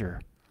treasure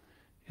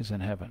is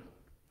in heaven.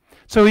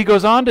 So he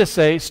goes on to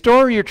say,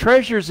 store your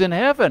treasures in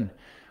heaven,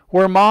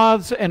 where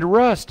moths and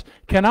rust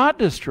cannot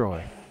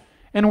destroy,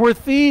 and where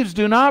thieves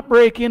do not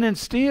break in and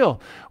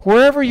steal.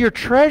 Wherever your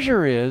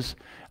treasure is,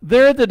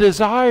 there the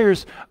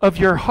desires of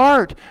your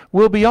heart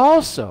will be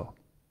also.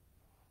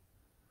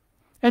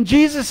 And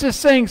Jesus is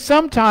saying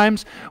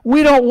sometimes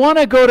we don't want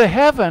to go to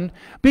heaven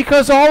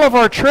because all of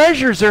our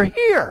treasures are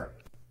here.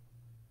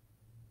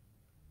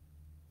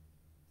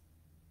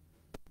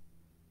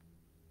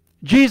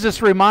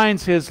 Jesus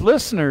reminds his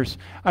listeners,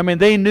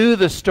 they knew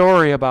the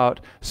story about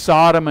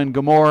Sodom and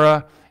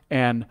Gomorrah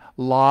and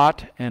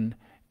Lot and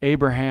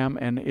Abraham.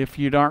 And if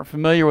you aren't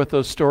familiar with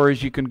those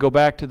stories, you can go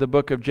back to the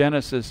book of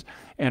Genesis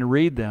and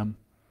read them.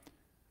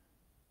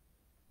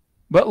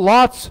 But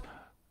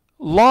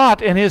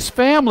Lot and his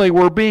family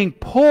were being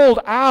pulled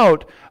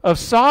out of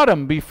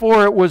Sodom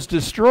before it was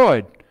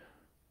destroyed.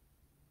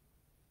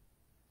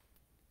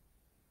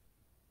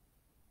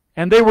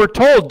 And they were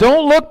told,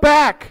 don't look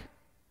back.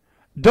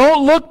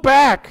 Don't look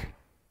back.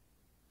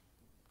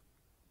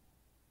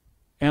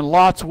 And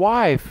Lot's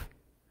wife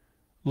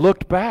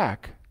looked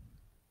back.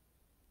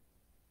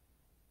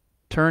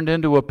 Turned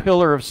into a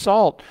pillar of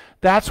salt.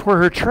 That's where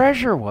her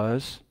treasure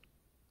was.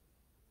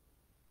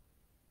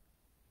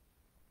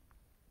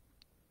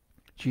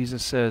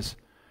 Jesus says,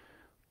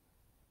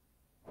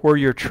 where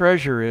your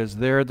treasure is,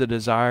 there the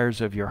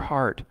desires of your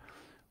heart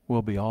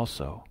will be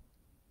also.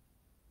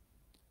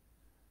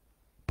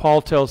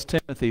 Paul tells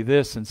Timothy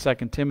this in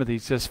 2 Timothy. He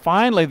says,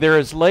 finally, there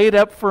is laid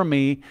up for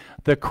me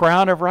the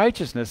crown of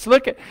righteousness.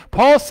 Look at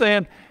Paul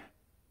saying,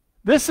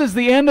 this is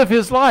the end of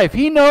his life.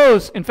 He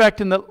knows, in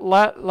fact, in the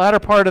latter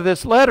part of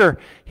this letter,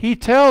 he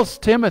tells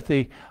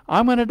Timothy,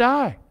 I'm going to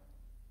die.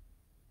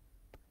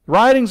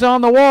 Writing's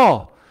on the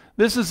wall.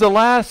 This is the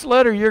last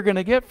letter you're going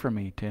to get from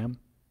me, Tim.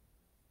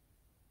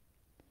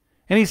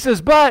 And he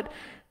says, but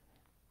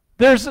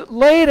there's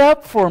laid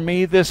up for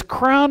me this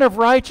crown of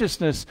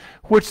righteousness,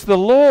 which the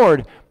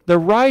Lord, the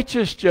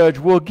righteous judge,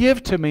 will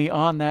give to me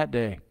on that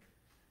day.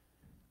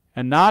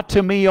 And not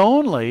to me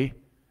only,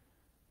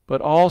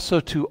 but also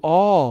to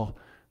all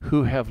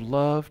who have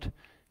loved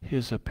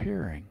his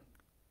appearing.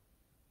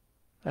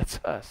 That's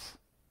us.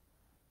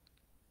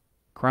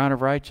 Crown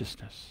of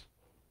righteousness.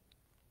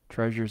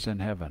 Treasures in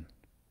heaven.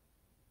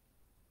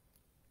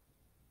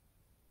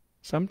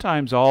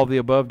 Sometimes all the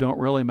above don't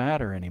really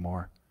matter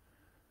anymore.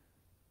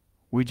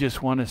 We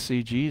just want to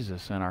see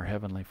Jesus and our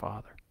Heavenly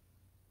Father.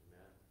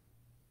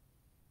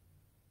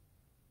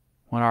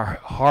 When our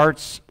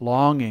heart's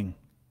longing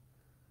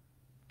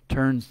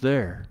turns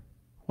there,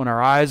 when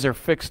our eyes are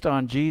fixed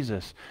on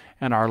Jesus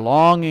and our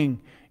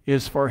longing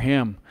is for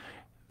Him,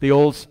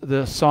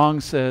 the song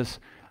says,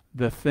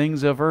 the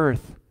things of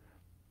earth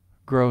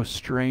grow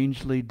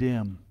strangely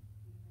dim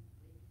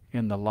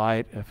in the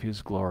light of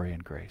His glory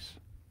and grace.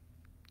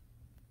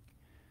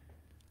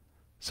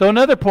 So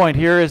another point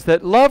here is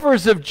that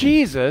lovers of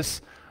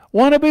Jesus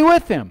want to be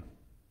with Him.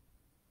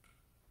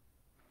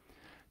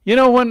 You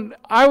know, when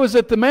I was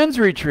at the men's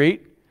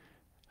retreat,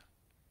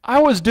 I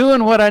was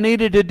doing what I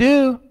needed to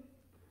do.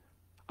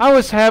 I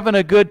was having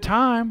a good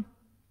time.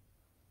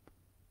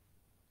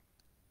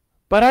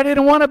 But I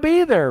didn't want to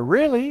be there,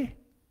 really.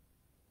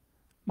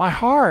 My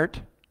heart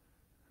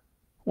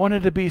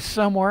wanted to be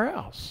somewhere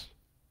else.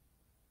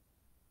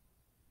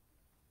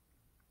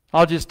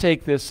 I'll just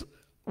take this.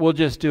 We'll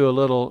just do a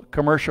little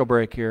commercial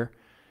break here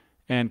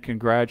and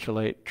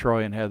congratulate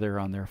Troy and Heather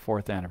on their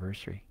 4th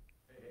anniversary.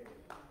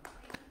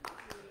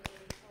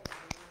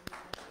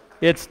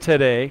 It's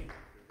today.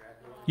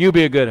 You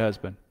be a good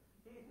husband.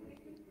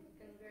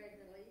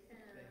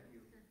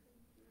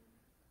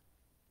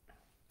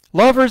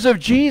 Lovers of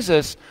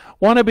Jesus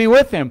want to be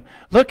with Him.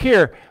 Look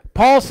here.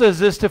 Paul says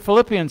this to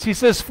Philippians. He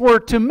says, for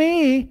to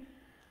me,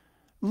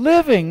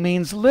 living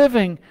means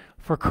living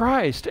for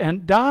Christ,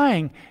 and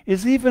dying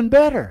is even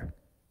better.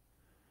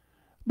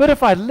 But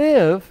if I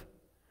live,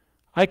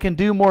 I can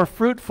do more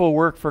fruitful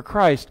work for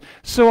Christ.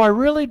 So I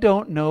really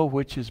don't know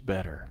which is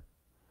better.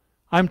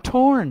 I'm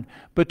torn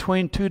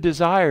between two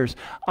desires.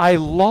 I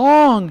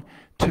long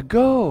to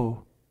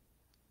go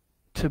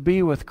to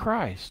be with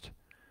Christ,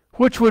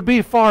 which would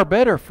be far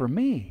better for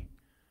me.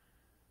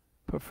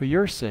 But for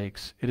your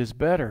sakes, it is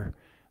better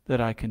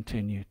that I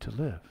continue to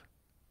live.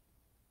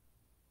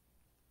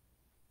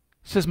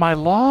 It says, my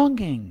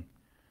longing.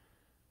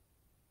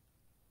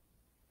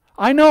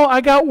 I know I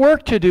got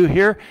work to do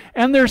here,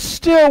 and there's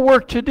still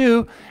work to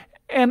do,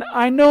 and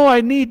I know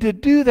I need to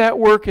do that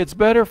work. It's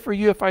better for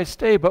you if I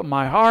stay, but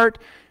my heart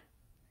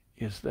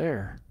is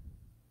there.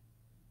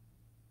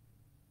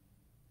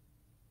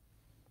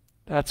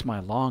 That's my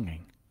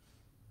longing.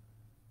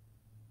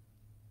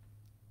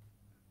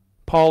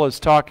 Paul is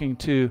talking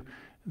to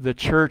the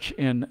church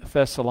in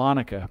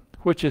Thessalonica,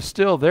 which is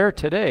still there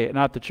today.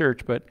 Not the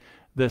church, but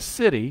the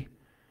city.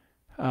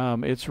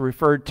 It's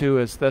referred to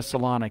as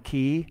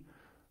Thessaloniki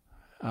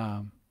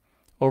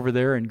over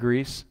there in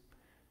Greece.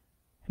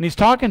 And he's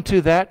talking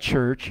to that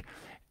church,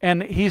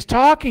 and he's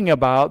talking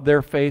about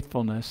their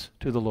faithfulness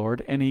to the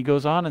Lord. And he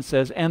goes on and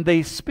says, and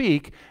they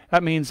speak,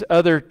 that means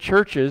other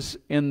churches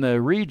in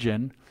the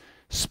region,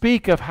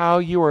 speak of how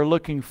you are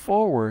looking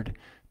forward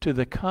to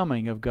the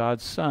coming of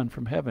God's Son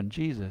from heaven,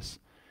 Jesus.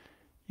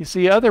 You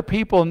see, other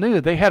people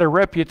knew. They had a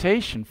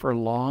reputation for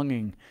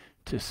longing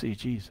to see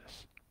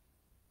Jesus.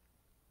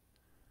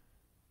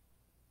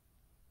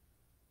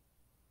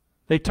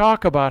 They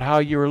talk about how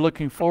you are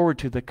looking forward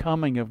to the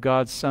coming of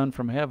God's Son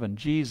from heaven,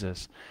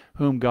 Jesus,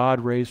 whom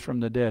God raised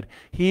from the dead.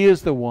 He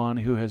is the one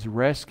who has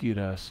rescued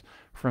us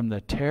from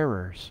the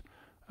terrors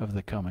of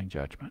the coming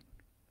judgment.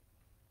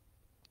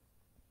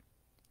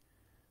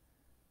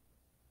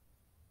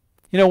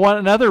 You know,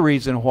 another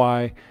reason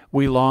why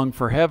we long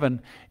for heaven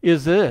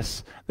is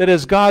this, that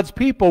as God's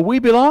people, we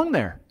belong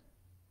there.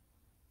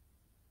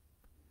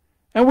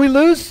 And we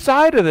lose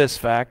sight of this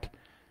fact.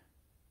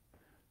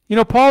 You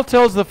know, Paul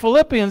tells the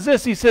Philippians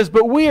this. He says,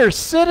 but we are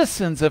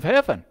citizens of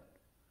heaven,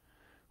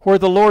 where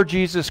the Lord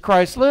Jesus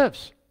Christ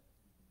lives.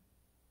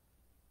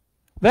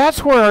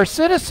 That's where our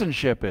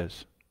citizenship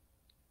is.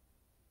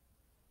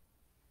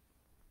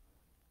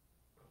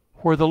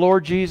 where the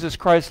Lord Jesus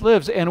Christ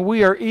lives, and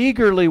we are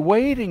eagerly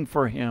waiting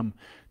for Him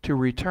to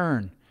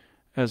return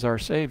as our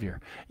Savior.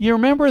 You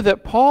remember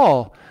that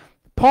Paul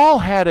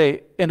had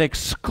an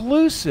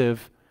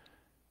exclusive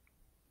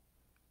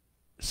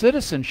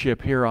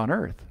citizenship here on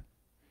earth.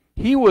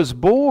 He was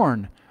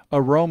born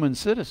a Roman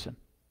citizen.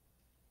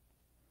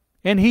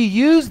 And he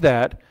used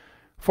that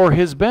for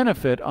his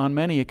benefit on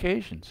many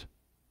occasions.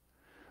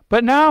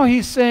 But now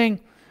he's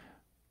saying,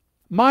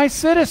 my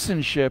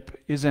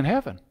citizenship is in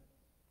heaven.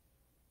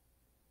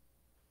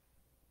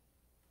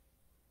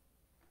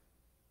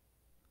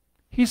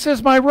 He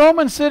says, my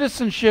Roman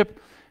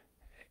citizenship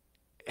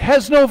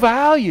has no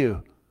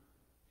value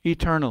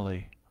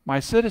eternally. My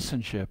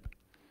citizenship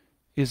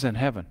is in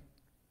heaven.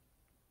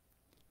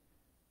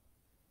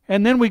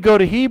 And then we go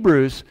to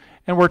Hebrews,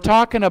 and we're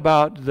talking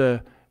about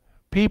the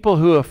people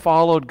who have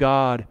followed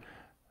God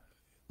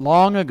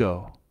long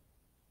ago.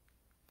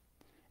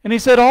 And he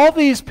said all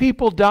these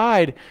people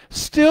died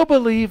still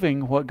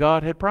believing what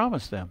God had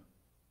promised them.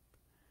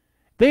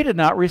 They did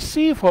not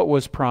receive what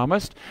was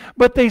promised,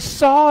 but they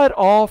saw it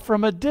all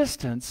from a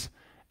distance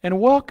and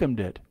welcomed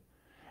it.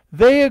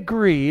 They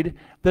agreed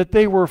that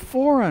they were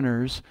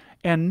foreigners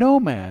and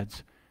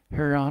nomads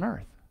here on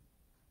earth.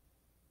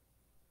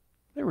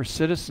 They were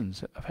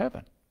citizens of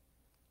heaven.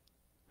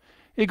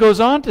 He goes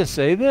on to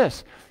say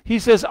this. He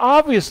says,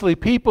 obviously,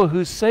 people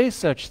who say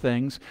such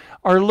things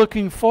are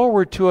looking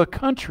forward to a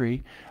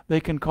country they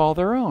can call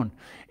their own.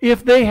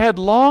 If they had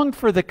longed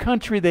for the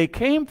country they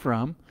came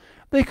from,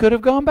 they could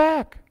have gone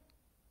back.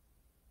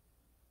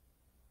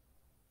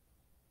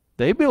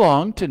 They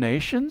belonged to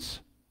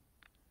nations,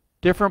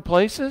 different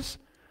places,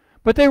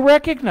 but they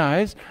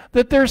recognized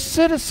that their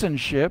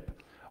citizenship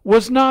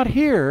was not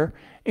here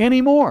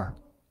anymore.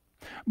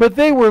 But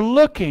they were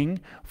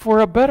looking for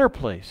a better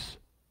place,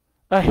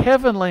 a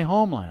heavenly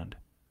homeland.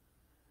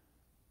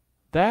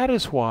 That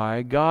is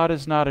why God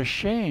is not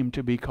ashamed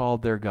to be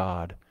called their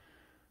God,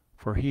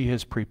 for He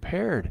has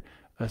prepared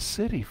a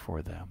city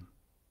for them.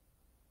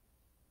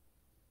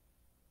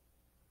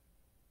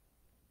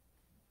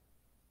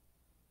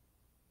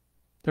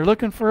 They're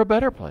looking for a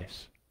better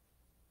place,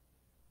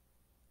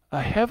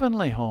 a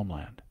heavenly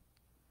homeland.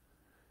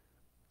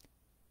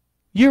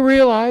 You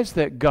realize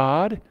that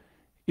God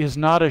is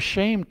not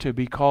ashamed to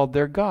be called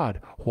their God.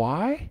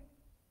 Why?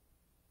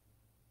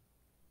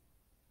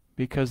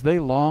 Because they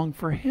long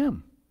for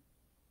Him.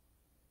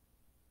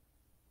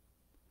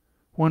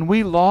 When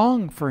we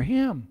long for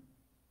Him,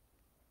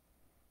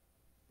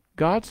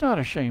 God's not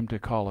ashamed to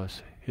call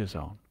us His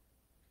own.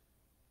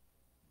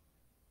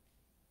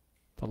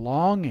 The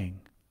longing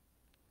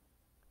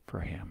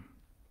for Him.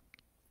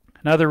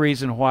 Another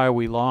reason why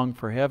we long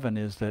for heaven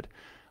is that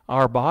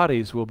our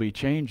bodies will be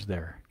changed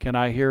there. Can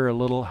I hear a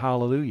little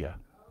hallelujah?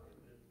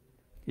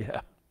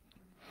 Yeah.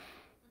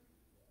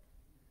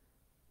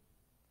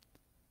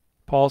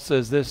 Paul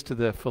says this to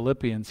the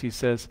Philippians. He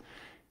says,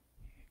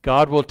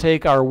 God will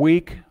take our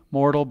weak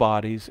mortal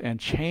bodies and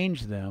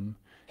change them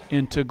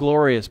into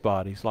glorious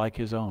bodies like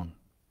His own,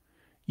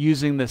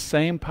 using the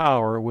same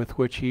power with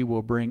which He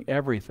will bring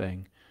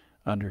everything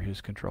under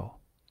His control.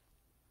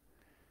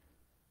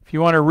 If you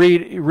want to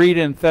read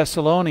in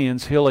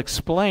Thessalonians, he'll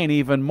explain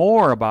even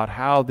more about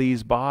how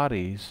these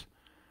bodies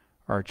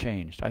are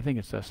changed. I think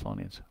it's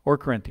Thessalonians or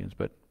Corinthians,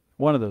 but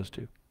one of those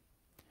two.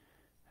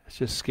 It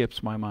just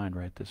skips my mind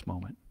right this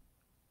moment.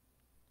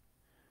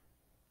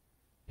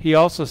 He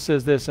also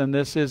says this, and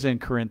this is in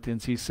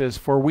Corinthians. He says,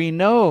 for we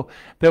know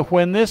that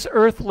when this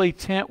earthly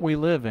tent we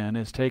live in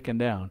is taken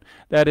down,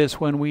 that is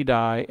when we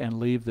die and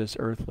leave this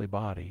earthly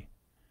body,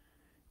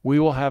 we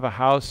will have a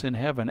house in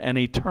heaven, an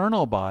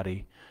eternal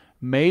body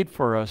made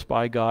for us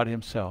by God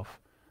Himself,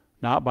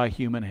 not by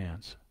human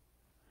hands.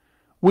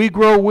 We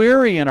grow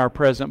weary in our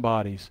present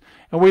bodies,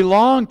 and we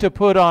long to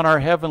put on our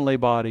heavenly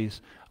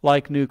bodies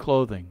like new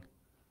clothing.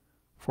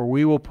 For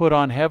we will put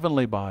on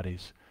heavenly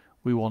bodies.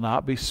 We will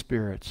not be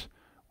spirits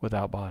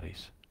without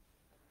bodies.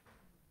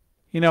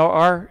 You know,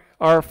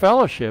 our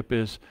fellowship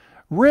is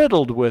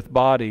riddled with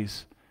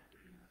bodies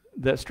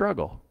that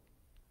struggle.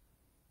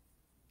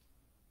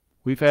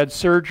 We've had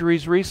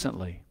surgeries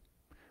recently.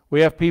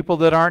 We have people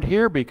that aren't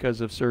here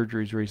because of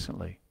surgeries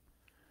recently.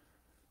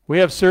 We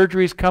have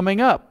surgeries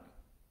coming up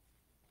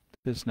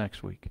this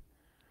next week.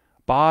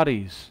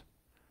 Bodies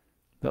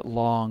that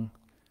long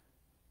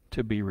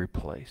to be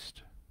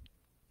replaced.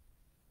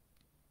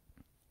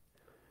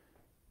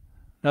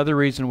 Another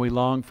reason we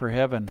long for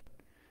heaven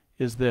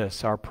is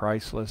this, our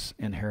priceless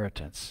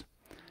inheritance.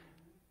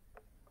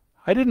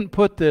 I didn't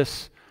put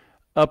this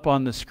up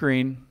on the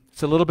screen.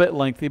 It's a little bit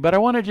lengthy, but I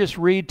want to just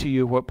read to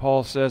you what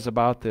Paul says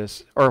about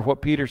this, or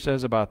what Peter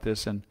says about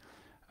this in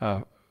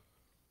 1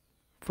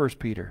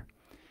 Peter.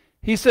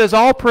 He says,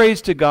 all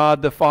praise to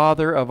God, the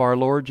Father of our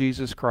Lord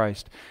Jesus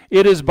Christ.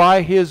 It is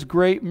by His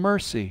great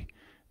mercy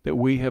that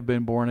we have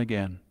been born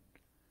again,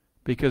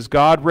 because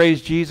God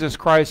raised Jesus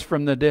Christ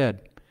from the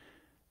dead.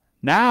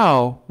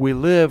 Now we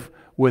live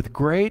with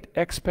great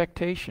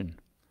expectation,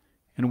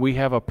 and we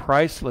have a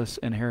priceless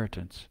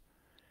inheritance.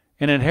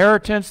 an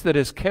inheritance that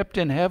is kept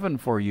in heaven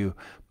for you,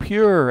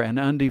 pure and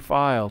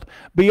undefiled,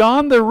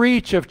 beyond the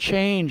reach of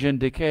change and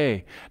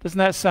decay. Doesn't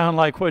that sound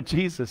like what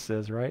Jesus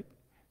says, right?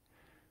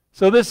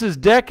 So this is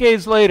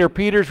decades later.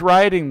 Peter's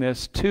writing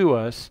this to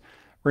us,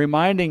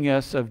 reminding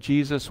us of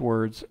Jesus'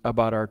 words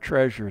about our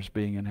treasures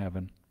being in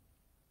heaven.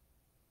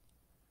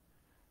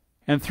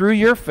 And through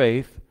your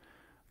faith,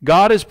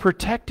 God is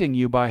protecting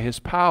you by His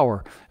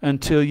power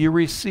until you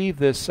receive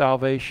this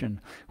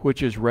salvation,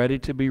 which is ready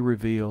to be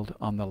revealed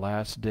on the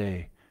last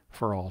day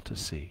for all to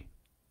see.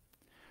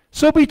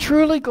 So be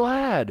truly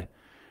glad.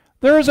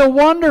 There is a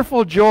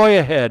wonderful joy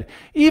ahead,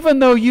 even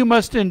though you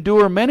must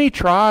endure many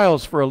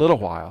trials for a little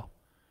while.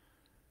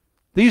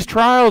 These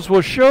trials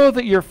will show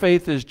that your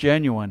faith is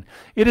genuine.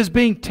 It is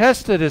being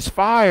tested as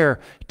fire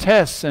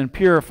tests and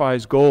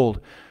purifies gold,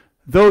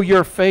 though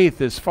your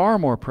faith is far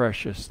more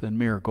precious than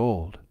mere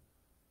gold.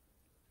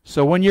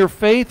 So when your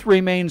faith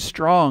remains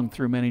strong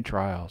through many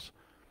trials,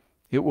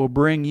 it will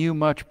bring you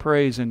much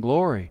praise and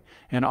glory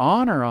and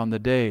honor on the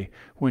day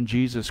when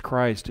Jesus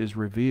Christ is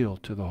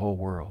revealed to the whole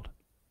world.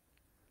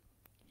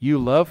 You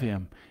love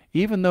Him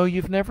even though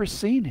you've never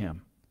seen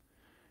Him.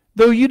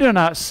 Though you do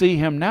not see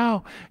Him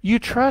now, you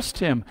trust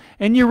Him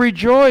and you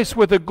rejoice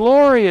with a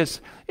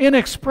glorious,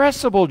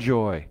 inexpressible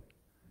joy.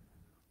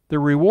 The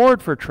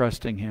reward for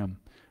trusting Him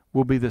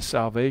will be the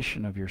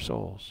salvation of your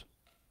souls.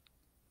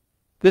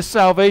 This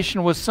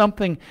salvation was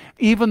something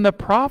even the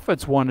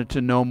prophets wanted to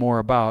know more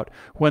about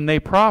when they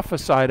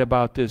prophesied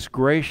about this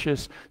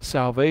gracious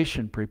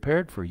salvation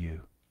prepared for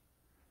you.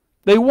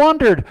 They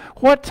wondered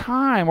what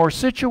time or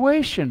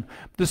situation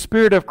the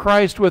Spirit of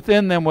Christ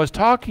within them was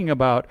talking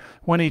about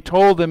when He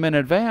told them in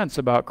advance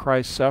about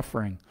Christ's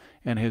suffering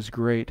and His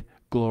great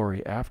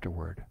glory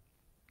afterward.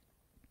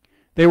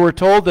 They were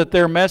told that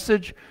their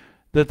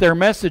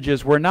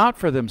messages were not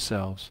for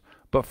themselves,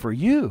 but for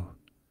you.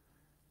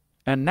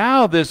 And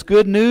now this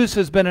good news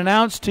has been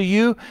announced to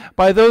you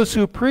by those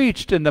who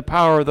preached in the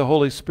power of the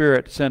Holy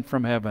Spirit sent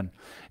from heaven.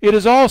 It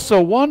is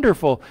also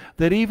wonderful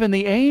that even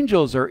the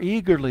angels are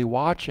eagerly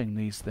watching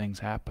these things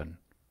happen.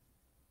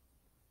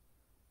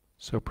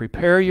 So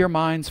prepare your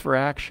minds for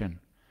action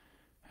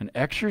and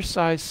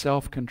exercise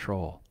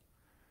self-control.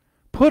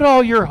 Put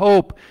all your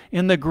hope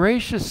in the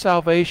gracious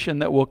salvation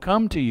that will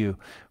come to you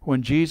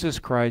when Jesus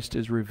Christ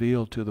is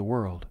revealed to the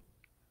world.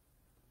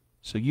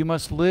 So you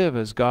must live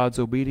as God's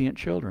obedient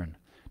children.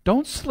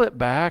 Don't slip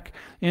back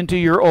into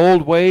your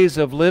old ways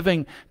of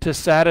living to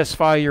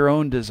satisfy your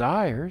own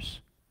desires.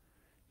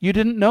 You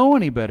didn't know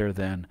any better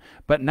then,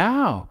 but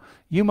now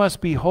you must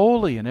be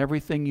holy in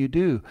everything you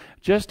do,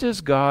 just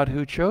as God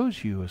who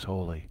chose you is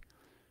holy.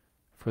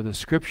 For the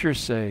Scriptures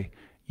say,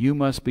 you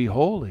must be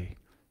holy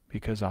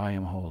because I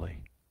am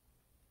holy.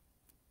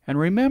 And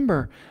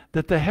remember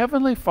that the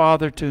Heavenly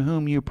Father to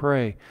whom you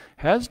pray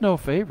has no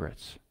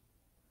favorites.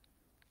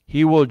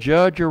 He will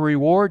judge or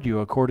reward you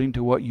according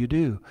to what you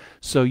do.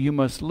 So you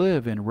must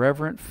live in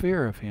reverent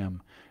fear of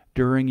Him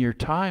during your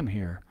time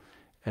here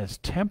as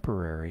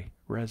temporary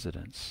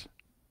residents.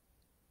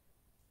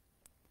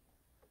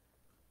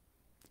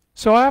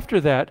 So after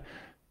that,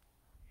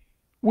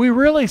 we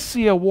really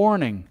see a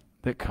warning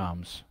that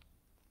comes.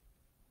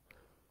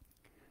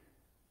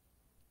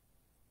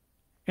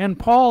 And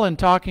Paul, in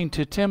talking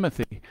to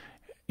Timothy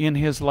in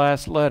his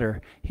last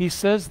letter, he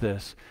says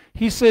this.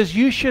 He says,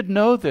 you should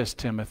know this,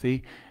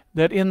 Timothy,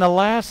 that in the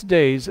last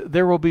days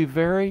there will be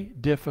very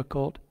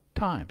difficult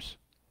times.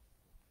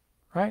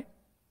 Right?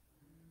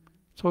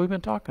 That's what we've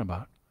been talking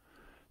about.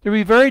 There will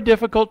be very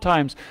difficult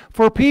times,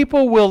 for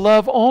people will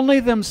love only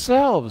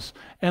themselves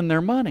and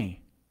their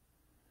money.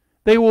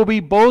 They will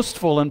be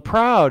boastful and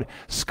proud,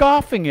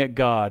 scoffing at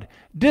God,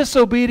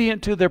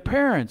 disobedient to their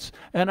parents,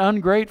 and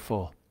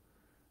ungrateful.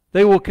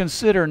 They will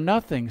consider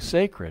nothing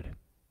sacred.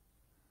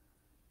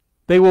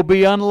 They will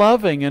be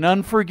unloving and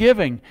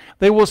unforgiving.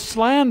 They will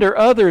slander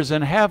others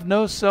and have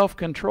no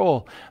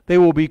self-control. They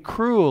will be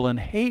cruel and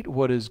hate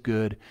what is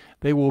good.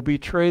 They will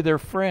betray their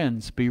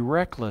friends, be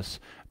reckless,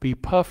 be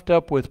puffed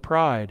up with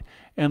pride,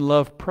 and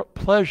love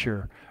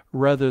pleasure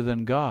rather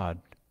than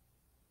God.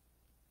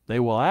 They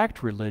will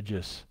act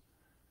religious,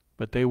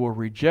 but they will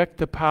reject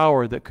the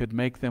power that could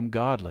make them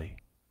godly.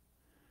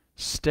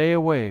 Stay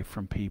away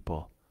from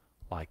people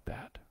like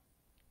that.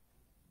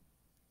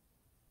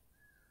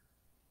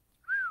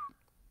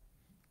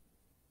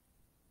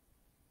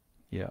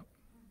 Yep.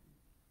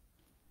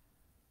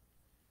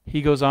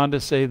 He goes on to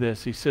say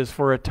this. He says,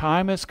 for a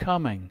time is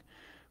coming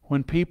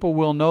when people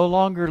will no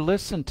longer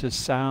listen to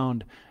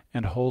sound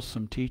and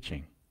wholesome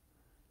teaching.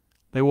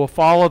 They will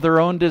follow their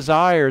own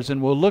desires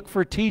and will look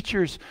for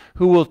teachers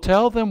who will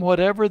tell them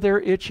whatever their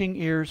itching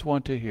ears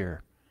want to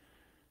hear.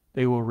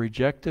 They will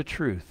reject the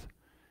truth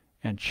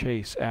and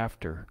chase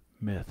after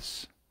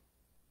myths.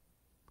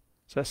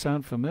 Does that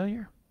sound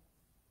familiar?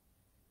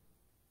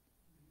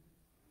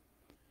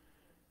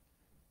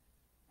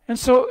 And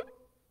so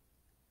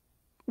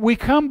we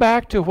come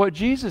back to what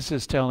Jesus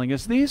is telling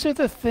us. These are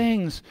the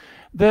things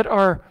that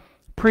are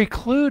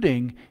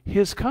precluding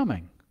His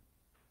coming.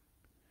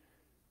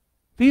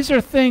 These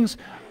are things,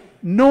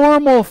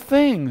 normal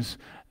things,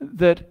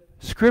 that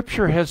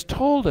Scripture has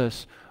told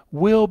us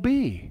will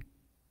be.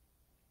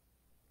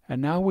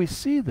 And now we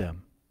see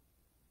them.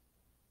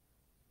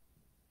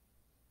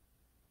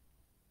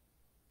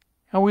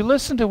 And we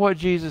listen to what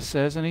Jesus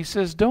says, and He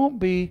says, don't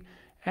be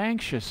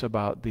anxious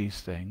about these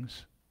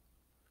things.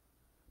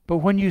 But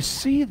when you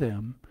see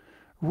them,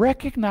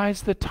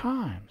 recognize the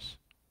times.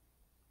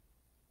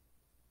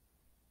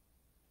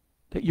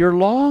 That your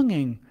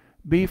longing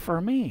be for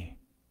me.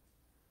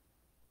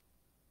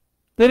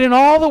 That in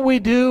all that we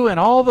do and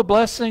all the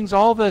blessings,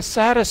 all the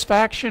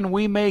satisfaction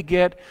we may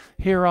get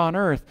here on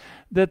earth,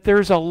 that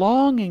there's a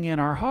longing in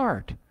our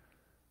heart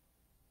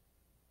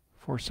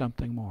for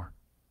something more.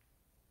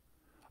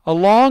 A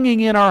longing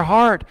in our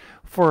heart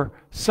for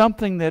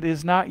something that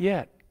is not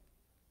yet,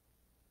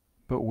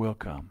 but will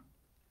come.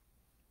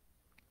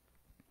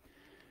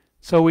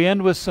 So we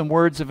end with some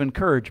words of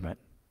encouragement.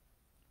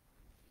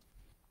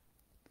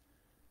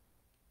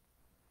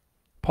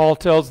 Paul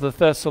tells the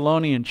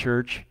Thessalonian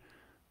church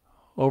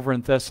over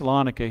in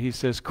Thessalonica, he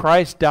says,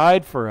 Christ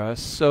died for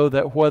us so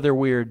that whether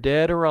we are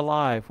dead or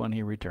alive when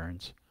He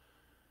returns,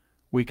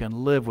 we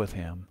can live with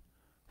Him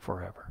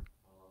forever.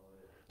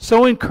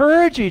 So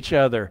encourage each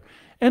other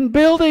and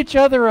build each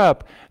other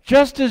up,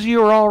 just as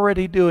you are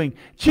already doing.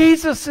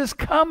 Jesus is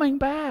coming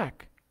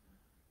back.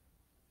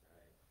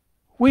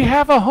 We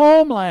have a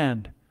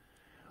homeland.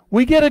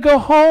 We get to go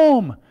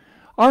home.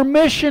 Our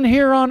mission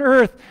here on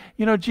earth.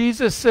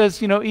 Jesus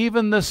says,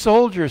 even the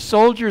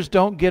soldiers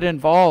don't get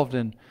involved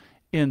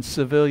in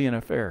civilian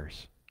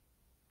affairs.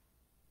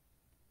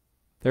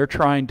 They're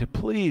trying to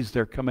please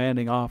their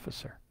commanding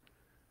officer.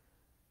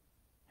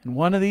 And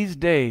one of these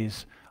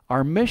days,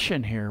 our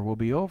mission here will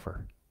be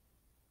over.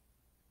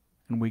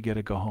 And we get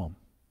to go home.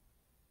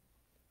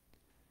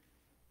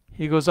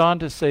 He goes on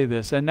to say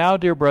this, and now,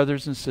 dear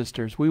brothers and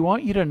sisters, we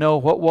want you to know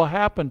what will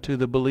happen to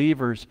the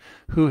believers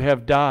who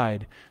have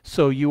died,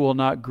 so you will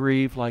not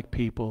grieve like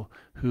people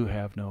who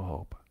have no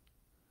hope.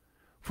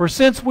 For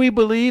since we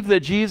believe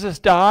that Jesus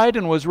died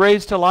and was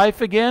raised to life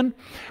again,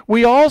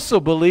 we also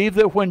believe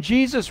that when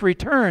Jesus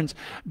returns,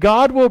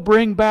 God will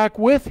bring back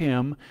with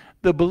Him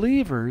the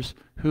believers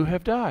who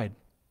have died.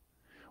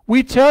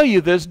 We tell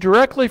you this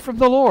directly from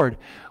the Lord.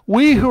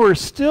 We who are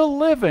still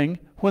living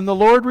when the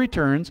Lord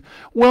returns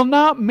will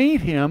not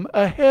meet Him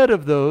ahead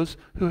of those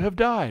who have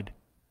died.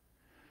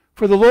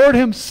 For the Lord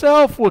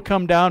Himself will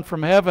come down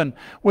from heaven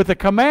with a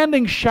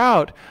commanding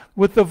shout,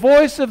 with the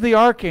voice of the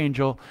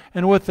archangel,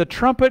 and with the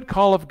trumpet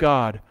call of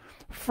God.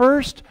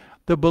 First,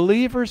 the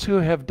believers who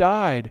have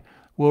died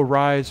will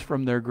rise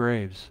from their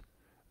graves.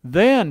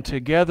 Then,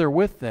 together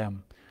with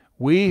them,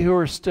 we who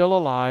are still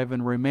alive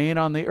and remain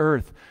on the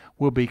earth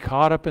will be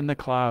caught up in the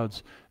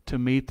clouds to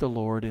meet the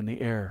Lord in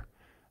the air.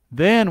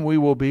 Then we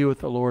will be with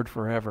the Lord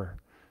forever.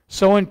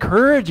 So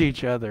encourage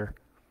each other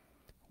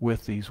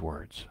with these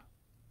words.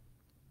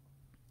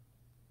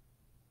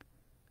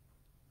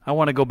 I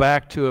want to go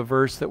back to a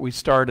verse that we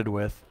started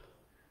with.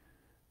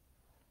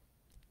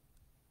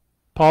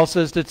 Paul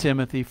says to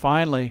Timothy,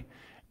 finally,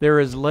 there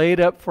is laid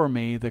up for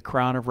me the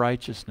crown of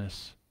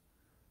righteousness,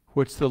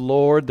 which the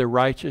Lord, the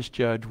righteous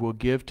judge, will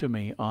give to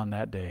me on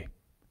that day.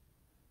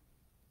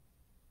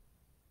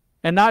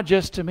 And not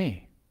just to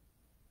me.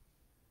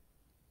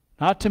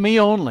 Not to me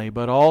only,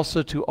 but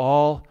also to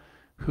all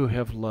who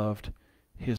have loved